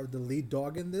are the lead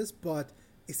dog in this, but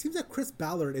it seems that Chris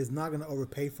Ballard is not going to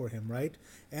overpay for him, right?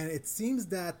 And it seems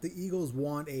that the Eagles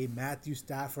want a Matthew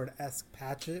Stafford-esque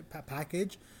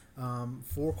package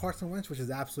for Carson Wentz, which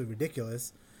is absolutely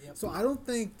ridiculous. Yep. So I don't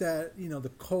think that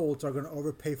the Colts are going to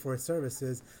overpay for his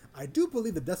services. I do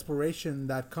believe the desperation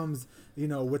that comes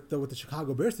with the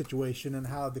Chicago Bears situation and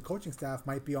how the coaching staff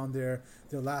might be on their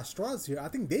last straws here. I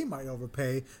think they might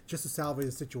overpay just to salvage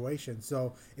the situation.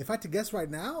 So if I had to guess right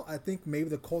now, I think maybe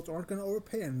the Colts aren't going to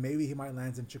overpay, and maybe he might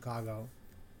land in Chicago.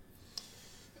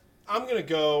 I'm gonna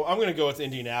go with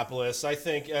Indianapolis. I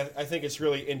think it's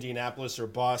really Indianapolis or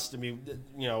bust. I mean,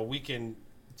 we can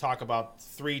talk about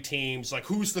 3 teams. Like,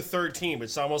 who's the third team?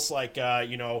 It's almost like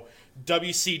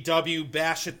WCW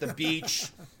Bash at the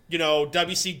Beach.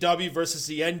 WCW versus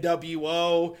the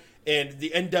NWO, and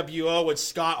the NWO with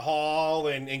Scott Hall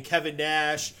and Kevin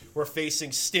Nash were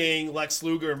facing Sting, Lex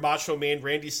Luger, and Macho Man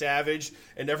Randy Savage,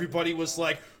 and everybody was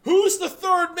like, who's the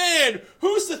third man?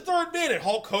 Who's the third man? And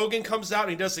Hulk Hogan comes out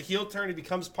and he does a heel turn and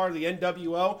becomes part of the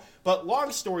NWO. But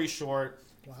long story short,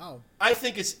 wow, I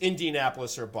think it's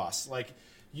Indianapolis or bust. Like,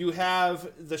 you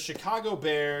have the Chicago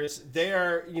Bears. They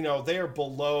are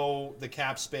below the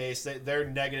cap space. They're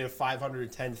negative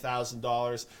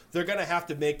 $510,000. They're going to have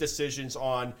to make decisions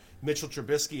on Mitchell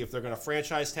Trubisky if they're going to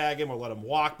franchise tag him or let him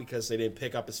walk because they didn't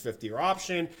pick up his 50-year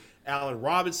option. Allen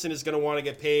Robinson is going to want to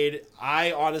get paid.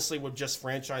 I honestly would just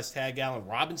franchise tag Allen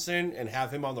Robinson and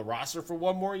have him on the roster for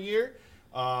one more year,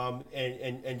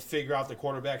 and figure out the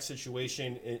quarterback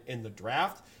situation in the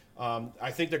draft.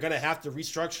 I think they're going to have to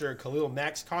restructure Khalil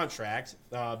Mack's contract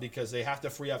because they have to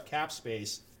free up cap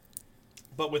space.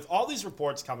 But with all these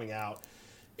reports coming out,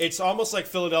 it's almost like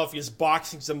Philadelphia's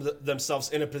boxing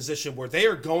themselves in a position where they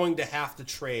are going to have to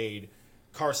trade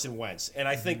Carson Wentz. And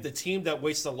I think the team that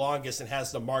waits the longest and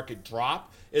has the market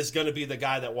drop is going to be the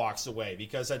guy that walks away.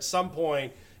 Because at some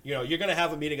point, you're going to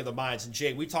have a meeting of the minds. And,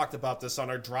 Jay, we talked about this on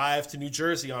our drive to New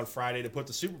Jersey on Friday to put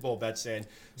the Super Bowl bets in.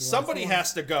 Somebody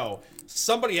has to go.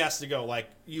 Somebody has to go. Like,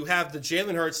 you have the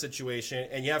Jalen Hurts situation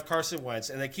and you have Carson Wentz.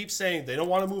 And they keep saying they don't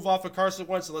want to move off of Carson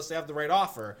Wentz unless they have the right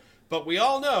offer. But we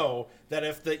all know that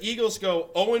if the Eagles go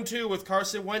 0-2 with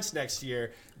Carson Wentz next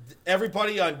year,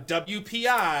 everybody on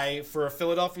WPI for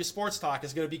Philadelphia Sports Talk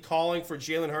is going to be calling for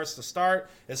Jalen Hurts to start.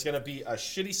 It's going to be a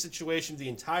shitty situation the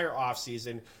entire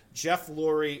offseason. Jeff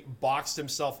Lurie boxed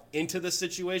himself into the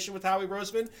situation with Howie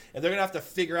Roseman, and they're going to have to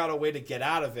figure out a way to get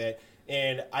out of it.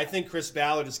 And I think Chris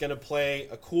Ballard is going to play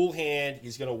a cool hand.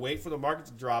 He's going to wait for the market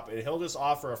to drop, and he'll just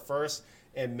offer a first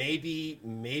and maybe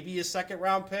a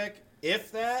second-round pick,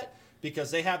 if that.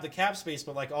 because they have the cap space,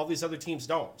 but like all these other teams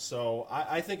don't. So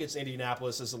I think it's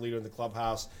Indianapolis as the leader in the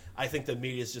clubhouse. I think the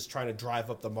media is just trying to drive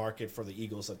up the market for the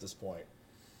Eagles at this point.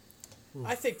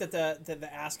 I think that the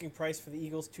asking price for the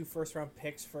Eagles 2 first-round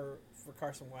picks for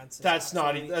Carson Wentz is That's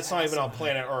not absolutely even on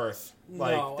planet Earth.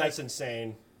 Like No, that's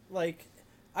insane. Like,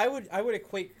 I would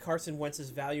equate Carson Wentz's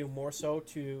value more so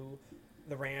to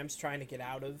the Rams trying to get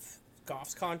out of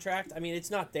Goff's contract. I mean,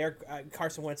 it's not their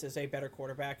Carson Wentz is a better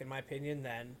quarterback in my opinion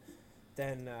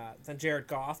than Jared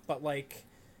Goff, but like,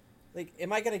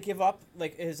 am I going to give up,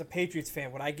 like, as a Patriots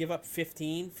fan, would I give up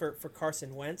 15 for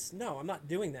Carson Wentz? No, I'm not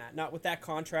doing that. Not with that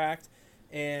contract,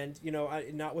 and, you know,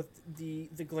 not with the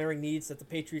glaring needs that the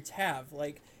Patriots have.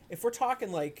 Like, if we're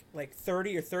talking, like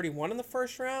 30 or 31 in the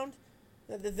first round,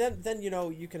 then you know,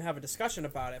 you can have a discussion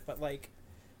about it. But, like,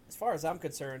 as far as I'm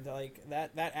concerned, like,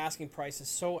 that asking price is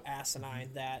so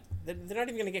asinine that they're not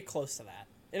even going to get close to that.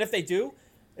 And if they do,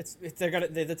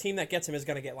 the team that gets him is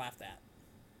going to get laughed at.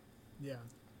 Yeah.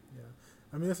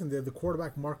 I mean, listen, the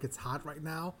quarterback market's hot right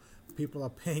now. People are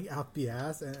paying out the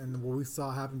ass, and what we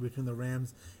saw happen between the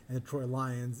Rams and the Detroit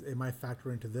Lions, it might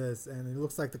factor into this. And it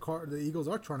looks like the Eagles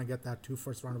are trying to get that 2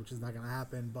 first round, which is not going to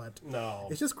happen. But no,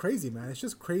 it's just crazy, man. It's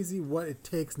just crazy what it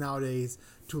takes nowadays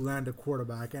to land a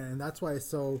quarterback, and that's why it's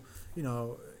so, you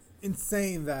know,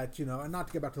 insane that, you know, and not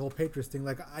to get back to the whole Patriots thing.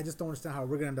 Like, I just don't understand how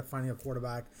we're going to end up finding a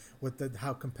quarterback with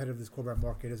how competitive this quarterback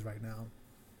market is right now.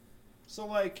 So,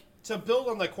 like, to build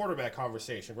on the quarterback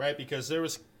conversation, right? Because there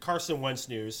was Carson Wentz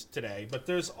news today, but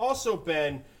there's also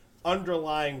been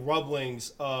underlying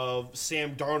rumblings of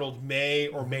Sam Darnold may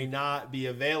or may not be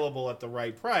available at the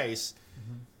right price.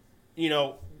 Mm-hmm. You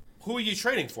know, who are you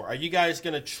trading for? Are you guys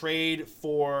going to trade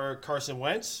for Carson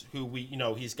Wentz, who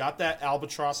he's got that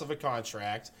albatross of a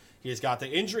contract. He's got the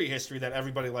injury history that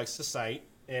everybody likes to cite,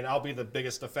 and I'll be the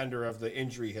biggest defender of the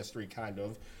injury history, kind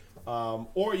of.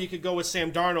 Or you could go with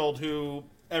Sam Darnold, who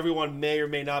everyone may or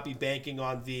may not be banking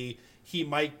on he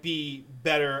might be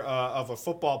better of a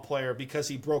football player because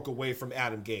he broke away from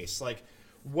Adam Gase. Like,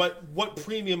 what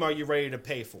premium are you ready to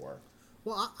pay for?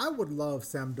 Well, I would love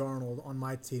Sam Darnold on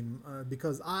my team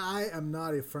because I am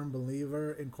not a firm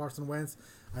believer in Carson Wentz.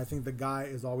 I think the guy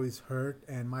is always hurt,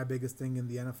 and my biggest thing in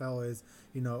the NFL is,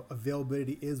 you know,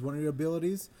 availability is one of your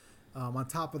abilities. On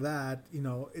top of that, you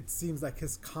know, it seems like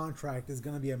his contract is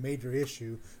going to be a major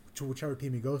issue to whichever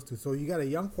team he goes to. So you got a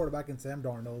young quarterback in Sam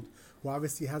Darnold, who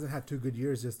obviously hasn't had 2 good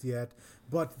years just yet,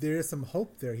 but there is some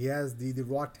hope there. He has the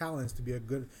raw talents to be a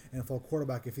good NFL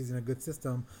quarterback if he's in a good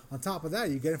system. On top of that,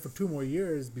 you get him for 2 more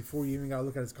years before you even got to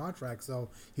look at his contract. So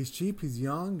he's cheap, he's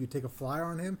young, you take a flyer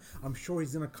on him. I'm sure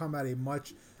he's going to come at a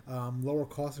much lower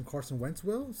cost than Carson Wentz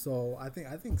will. So I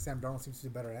think Sam Darnold seems to be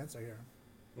a better answer here.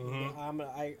 Mm-hmm.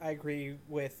 I agree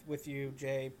with you,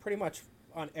 Jay, pretty much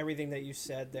on everything that you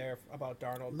said there about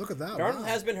Darnold. Look at that. Darnold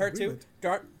has been hurt too.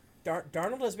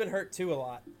 Darnold has been hurt too a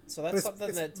lot, so that's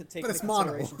something to take into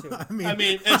consideration too. I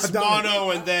mean, it's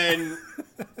mono, and then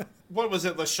what was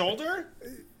it? The shoulder?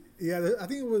 Yeah, I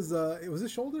think it was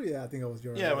his shoulder. Yeah, I think it was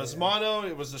your. Yeah, it was mono.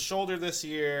 It was the shoulder this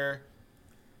year.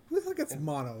 Who the hell gets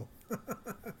mono?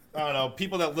 I don't know.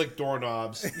 People that lick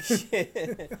doorknobs.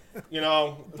 You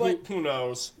know, who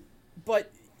knows?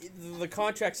 But the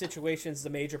contract situation is the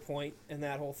major point in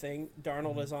that whole thing.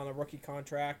 Darnold is on a rookie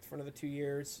contract for another 2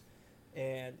 years,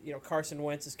 and, you know, Carson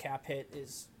Wentz's cap hit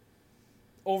is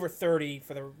over 30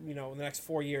 for the next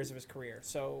 4 years of his career.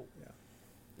 So,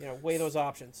 you know, weigh those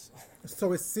options.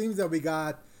 So it seems that we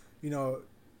got, you know,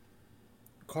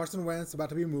 Carson Wentz about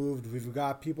to be moved. We've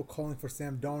got people calling for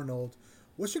Sam Darnold.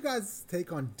 What's your guys'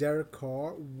 take on Derek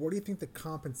Carr? What do you think the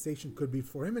compensation could be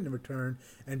for him in return?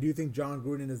 And do you think John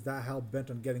Gruden is that hell bent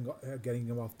on getting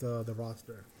him off the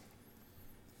roster?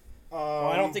 Well,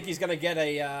 I don't think he's going to get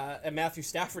a Matthew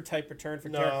Stafford type return for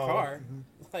Derek Carr. Mm-hmm.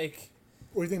 Like,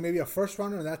 or do you think maybe a first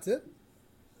rounder and that's it?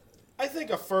 I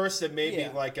think a first and maybe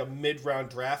like a mid-round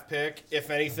draft pick,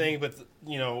 if anything. But,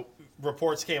 you know,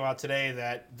 reports came out today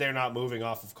that they're not moving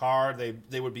off of Carr.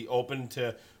 They would be open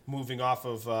to moving off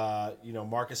of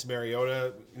Marcus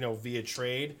Mariota, via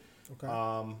trade.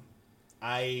 Okay.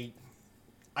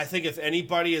 I think if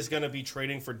anybody is going to be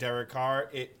trading for Derek Carr,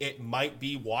 it might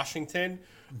be Washington,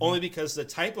 only because the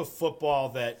type of football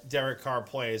that Derek Carr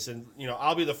plays, and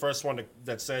I'll be the first one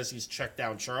that says he's checked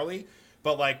down Charlie.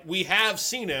 But, like, we have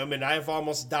seen him, and I've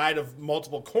almost died of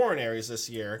multiple coronaries this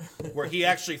year, where he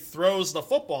actually throws the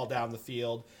football down the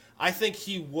field. I think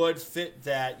he would fit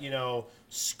that,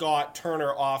 Scott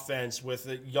Turner offense with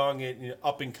a young and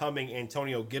up-and-coming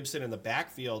Antonio Gibson in the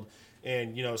backfield.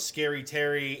 And, Scary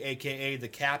Terry, a.k.a. the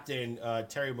captain,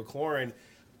 Terry McLaurin.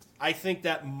 I think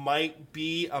that might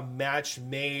be a match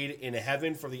made in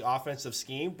heaven for the offensive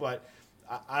scheme, but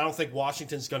I don't think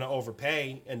Washington's going to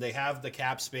overpay, and they have the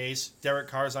cap space. Derek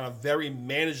Carr's on a very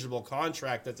manageable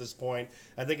contract at this point.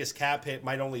 I think his cap hit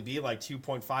might only be like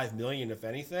 $2.5 million, if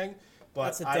anything.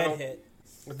 But that's a dead hit.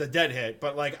 The dead hit,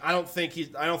 but like I don't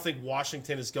think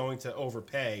Washington is going to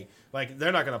overpay. Like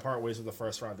they're not going to part ways with the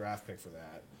first round draft pick for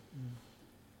that.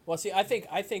 Well, see, I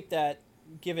think that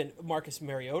given Marcus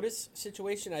Mariota's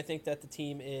situation, I think that the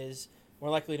team is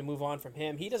more likely to move on from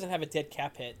him. He doesn't have a dead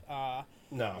cap hit. No.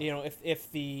 You know,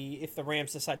 if the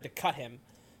Rams decide to cut him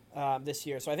this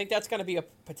year, so I think that's going to be a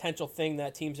potential thing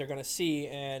that teams are going to see.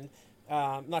 And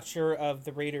I'm not sure of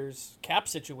the Raiders' cap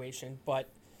situation, but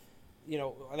you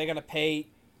know, are they going to pay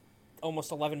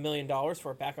almost $11 million for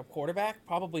a backup quarterback?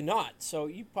 Probably not. So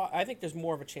I think there's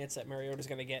more of a chance that Mariota's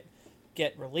going to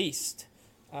get released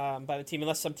by the team,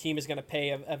 unless some team is going to pay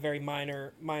a very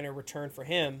minor return for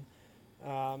him.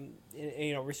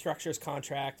 You know, restructure his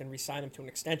contract and re-sign him to an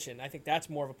extension. I think that's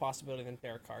more of a possibility than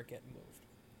Derek Carr getting moved.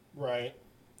 Right.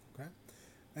 Okay.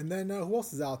 And then who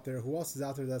else is out there? Who else is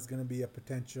out there that's going to be a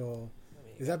potential?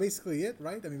 Is that basically it,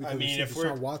 right? Because if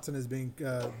Deshaun Watson is being,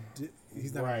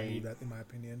 he's not going to move that, in my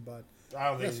opinion. But I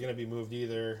don't think he's going to be moved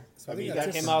either. So you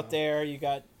got him out there. You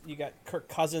got Kirk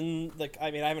Cousins. Like, I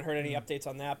mean, I haven't heard any updates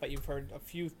on that, but you've heard a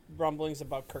few rumblings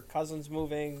about Kirk Cousins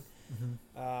moving.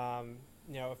 Mm-hmm.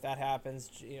 You know, if that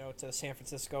happens, you know, to San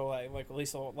Francisco, like at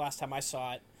least the last time I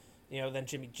saw it, you know, then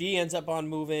Jimmy G ends up on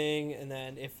moving, and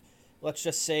then if let's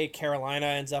just say Carolina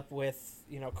ends up with,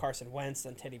 you know, Carson Wentz,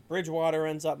 then Teddy Bridgewater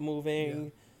ends up moving. Yeah.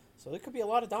 So there could be a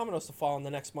lot of dominoes to fall in the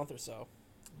next month or so.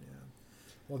 Yeah.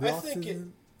 Well, the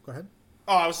offseason. Go ahead.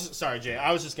 Oh, sorry, Jay.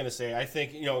 I was just going to say, I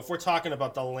think, you know, if we're talking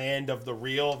about the land of the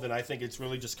real, then I think it's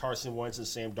really just Carson Wentz and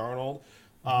Sam Darnold.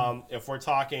 Mm-hmm. If we're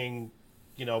talking,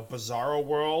 you know, bizarro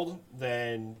world,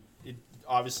 then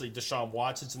obviously Deshaun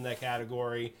Watson's in that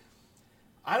category.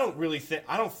 I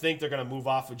don't think they're going to move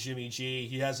off of Jimmy G.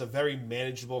 He has a very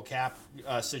manageable cap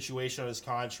situation on his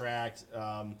contract.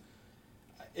 I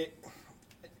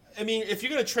mean, if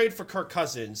you're going to trade for Kirk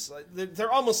Cousins,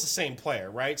 they're almost the same player,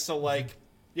 right? So like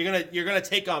you're gonna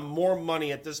take on more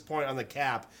money at this point on the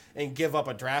cap and give up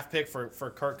a draft pick for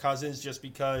Kirk Cousins just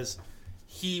because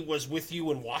he was with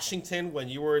you in Washington when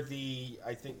you were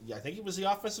I think he was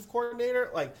the offensive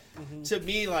coordinator. Like to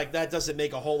me, like that doesn't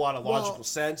make a whole lot of logical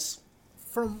sense.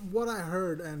 From what I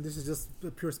heard, and this is just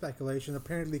pure speculation,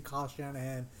 apparently Kyle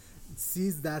Shanahan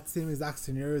sees that same exact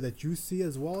scenario that you see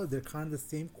as well. They're kind of the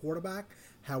same quarterback.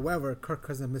 However, Kirk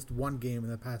Cousins missed one game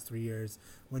in the past 3 years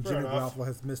when Jimmy Garoppolo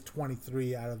has missed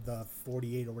 23 out of the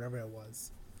 48 or whatever it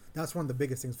was. That's one of the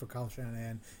biggest things for Kyle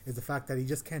Shanahan is the fact that he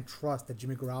just can't trust that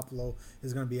Jimmy Garoppolo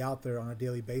is going to be out there on a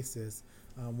daily basis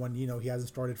when, you know, he hasn't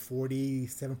started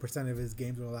 47% of his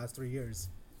games over the last 3 years.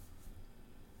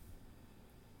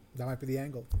 That might be the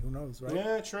angle. Who knows, right?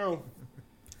 Yeah, true.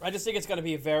 I just think it's going to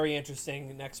be very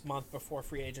interesting next month before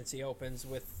free agency opens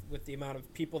with the amount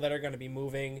of people that are going to be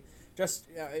moving. Just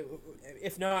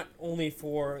if not only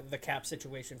for the cap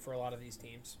situation for a lot of these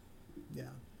teams. Yeah.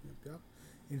 Yep.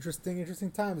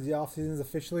 Interesting times. The offseason is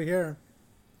officially here.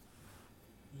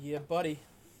 Yeah, buddy.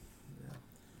 Yeah.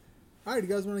 All right, you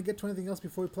guys want to get to anything else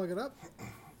before we plug it up?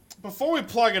 Before we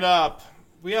plug it up,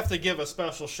 we have to give a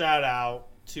special shout out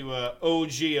to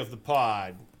OG of the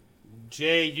pod.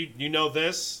 Jay, you know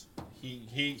this.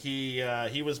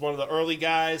 He was one of the early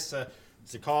guys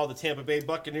to call the Tampa Bay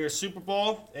Buccaneers Super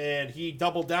Bowl, and he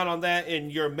doubled down on that in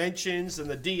your mentions in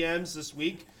the DMs this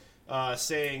week,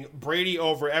 saying Brady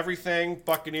over everything,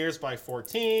 Buccaneers by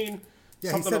 14,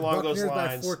 yeah, something along Buccaneers those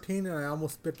lines. By 14, and I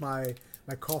almost spit my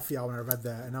coffee out when I read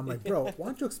that, and I'm like, bro, why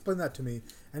don't you explain that to me?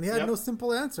 And he had no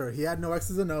simple answer. He had no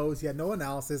X's and O's. He had no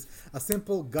analysis. A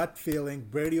simple gut feeling,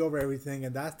 Brady over everything,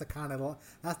 and that's the kind of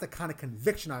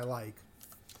conviction I like.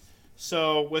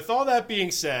 So, with all that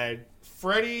being said,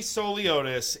 Freddie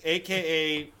Soliotis,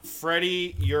 a.k.a.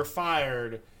 Freddie, you're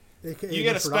fired. AKA you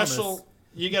get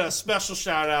a special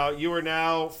shout out. You are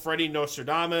now Freddie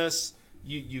Nostradamus.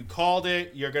 You called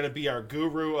it. You're going to be our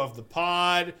guru of the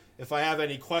pod. If I have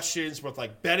any questions with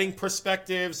like betting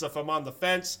perspectives, if I'm on the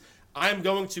fence, I'm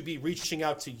going to be reaching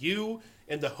out to you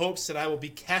in the hopes that I will be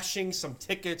cashing some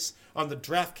tickets on the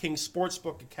DraftKings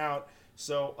Sportsbook account.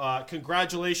 So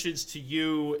congratulations to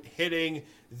you hitting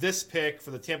this pick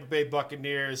for the Tampa Bay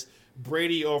Buccaneers.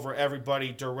 Brady over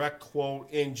everybody. Direct quote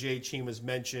in Jay Chima's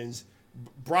mentions.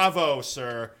 Bravo,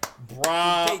 sir.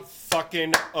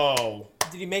 Bra-fucking-o.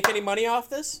 Did he make any money off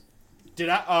this? Did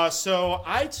I? So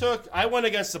I went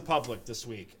against the public this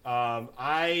week.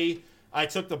 I I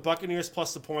took the Buccaneers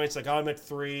plus the points. I got them at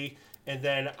 3. And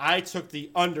then I took the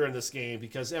under in this game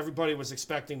because everybody was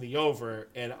expecting the over.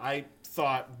 And I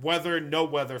thought weather, no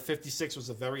weather, 56 was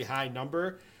a very high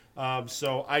number.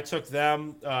 So I took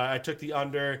them. I took the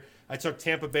under. I took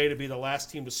Tampa Bay to be the last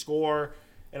team to score.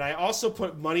 And I also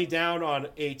put money down on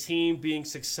a team being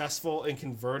successful in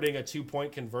converting a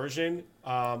 2-point conversion.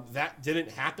 That didn't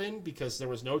happen because there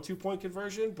was no 2-point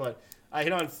conversion, but I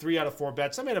hit on 3 out of 4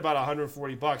 bets. I made about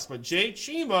 $140, but Jay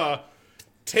Chima,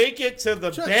 take it to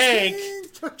the bank.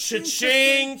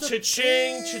 Cha-ching,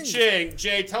 cha-ching, cha-ching.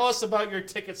 Jay, tell us about your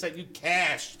tickets that you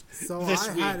cashed this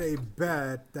week. Had a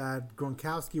bet that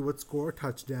Gronkowski would score a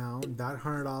touchdown. That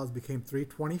 $100 became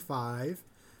 $325.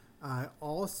 I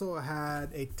also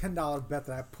had a $10 bet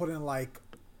that I put in like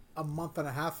a month and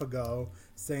a half ago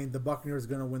saying the Buccaneers are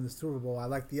going to win the Super Bowl. I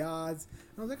liked the odds.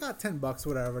 And I was like, $10,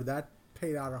 whatever. That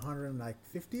paid out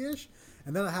 150-ish.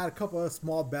 And then I had a couple of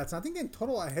small bets. I think in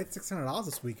total I hit $600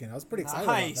 this weekend. I was pretty excited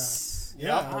about that.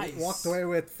 Yeah, nice. I walked away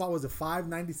with, was it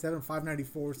 $597,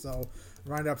 $594, so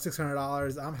rounded up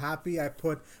 $600. I'm happy. I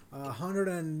put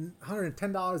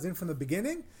 $110 in from the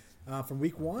beginning. From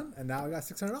week 1, and now I got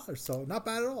 $600, so not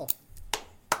bad at all.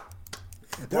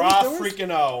 There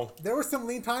were some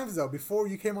lean times, though. Before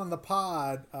you came on the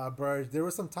pod, Burge, there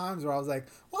were some times where I was like,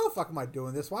 why the fuck am I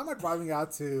doing this? Why am I driving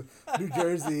out to New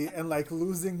Jersey and, like,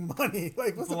 losing money?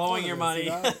 Like, what's blowing your money.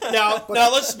 You know? Now,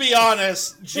 let's be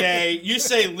honest, Jay. You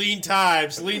say lean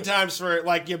times for,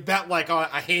 like, you bet, like, a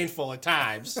handful of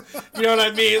times. You know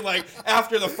what I mean? Like,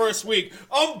 after the first week,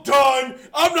 I'm done.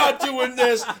 I'm not doing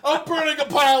this. I'm burning a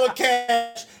pile of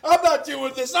cash. I'm not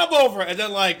doing this. I'm over. And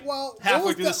then, like,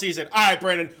 halfway through the season, all right,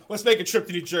 Brandon, let's make a trip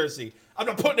to New Jersey. I'm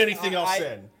not putting anything else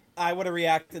in. I would have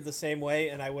reacted the same way,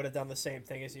 and I would have done the same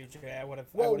thing as you, Jay. I would have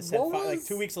said, like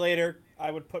 2 weeks later,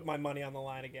 I would put my money on the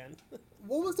line again.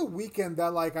 What was the weekend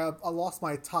that, like, I lost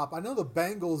my top? I know the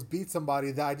Bengals beat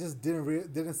somebody that I just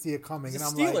didn't see it coming. The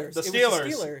and Steelers. The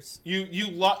Steelers.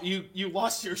 You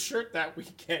lost your shirt that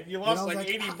weekend. You lost like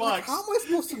 $80. Like, how am I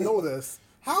supposed to know this?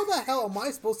 How the hell am I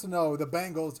supposed to know the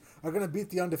Bengals are going to beat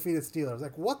the undefeated Steelers?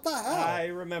 Like, what the hell? I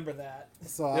remember that.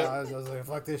 So I was like,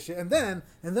 fuck this shit. And then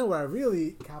what I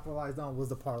really capitalized on was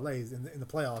the parlays in the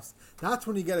playoffs. That's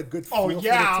when you get a good feel for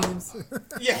the teams.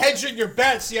 You hedge in your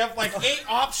bets. You have like 8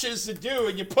 options to do,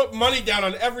 and you put money down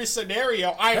on every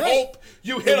scenario. I hope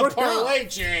you hit a parlay,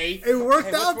 Jay. It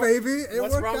worked out, baby.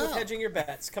 What's wrong with hedging your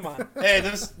bets? Come on. Hey,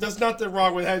 there's nothing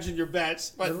wrong with hedging your bets,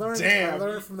 but I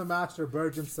learned from the master,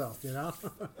 Burge himself, you know?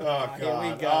 Oh,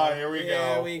 God. Here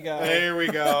we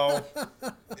go.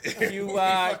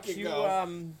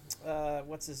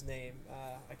 What's his name?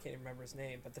 I can't even remember his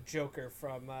name, but the Joker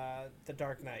from The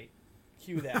Dark Knight.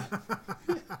 Cue that.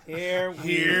 Here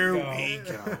we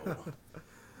go.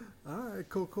 All right,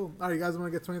 cool. All right, you guys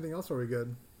want to get to anything else, or are we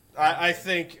good? I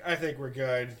think we're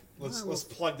good. Let's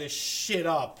plug this shit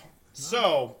up.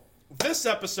 So, this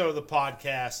episode of the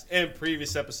podcast and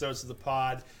previous episodes of the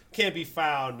pod can be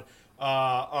found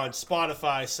on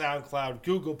Spotify, SoundCloud,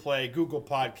 Google Play, Google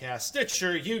Podcasts,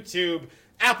 Stitcher, YouTube,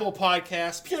 Apple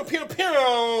Podcasts. Pew, pew,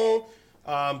 pew.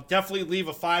 Definitely leave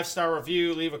a 5-star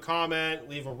review, leave a comment,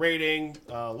 leave a rating,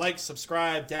 like,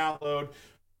 subscribe, download.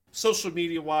 Social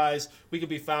media-wise, we can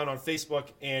be found on Facebook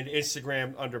and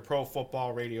Instagram under Pro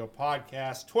Football Radio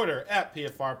Podcast, Twitter at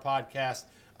PFR Podcast.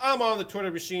 I'm on the Twitter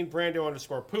machine,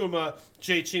 Brando_Puma.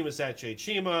 Jay Chima's at Jay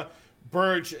Chima.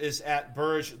 Burge is at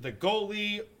Burge the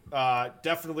goalie.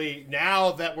 Definitely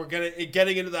now that we're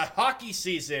getting into the hockey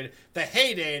season, the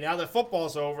heyday, now that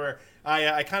football's over,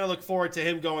 I kind of look forward to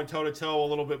him going toe-to-toe a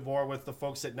little bit more with the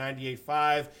folks at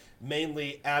 98.5,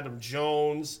 mainly Adam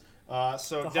Jones.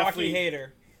 So the definitely hockey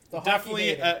hater.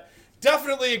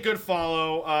 Definitely a good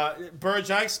follow.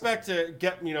 Burge, I expect to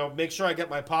make sure I get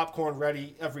my popcorn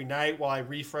ready every night while I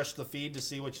refresh the feed to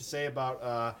see what you say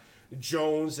about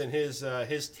Jones and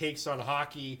his takes on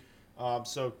hockey.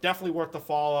 So definitely worth the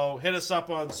follow. Hit us up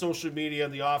on social media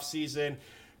in the off season.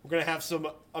 We're going to have some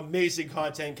amazing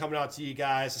content coming out to you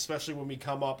guys, especially when we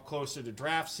come up closer to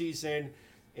draft season.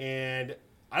 And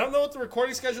I don't know what the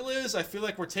recording schedule is. I feel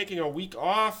like we're taking a week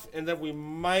off, and then we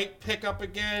might pick up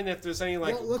again if there's any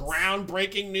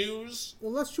groundbreaking news.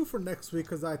 Well, let's shoot for next week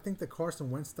because I think the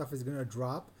Carson Wentz stuff is going to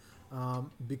drop.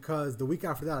 Because the week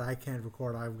after that, I can't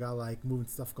record. I've got moving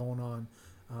stuff going on.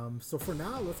 So for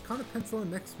now, let's kind of pencil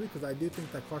in next week because I do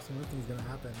think that Carson Wentz thing is going to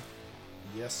happen.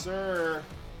 Yes, sir.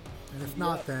 And if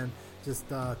not, then just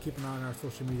keep an eye on our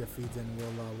social media feeds and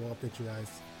we'll update you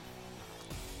guys.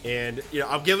 And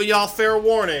I'm giving y'all fair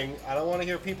warning. I don't want to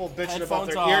hear people bitching about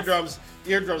their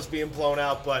eardrums being blown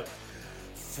out. But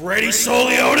Freddie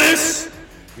Soliotis,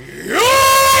 you're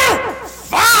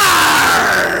fired.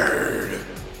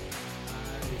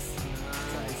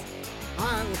 All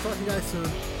right, we'll talk to you guys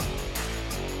soon.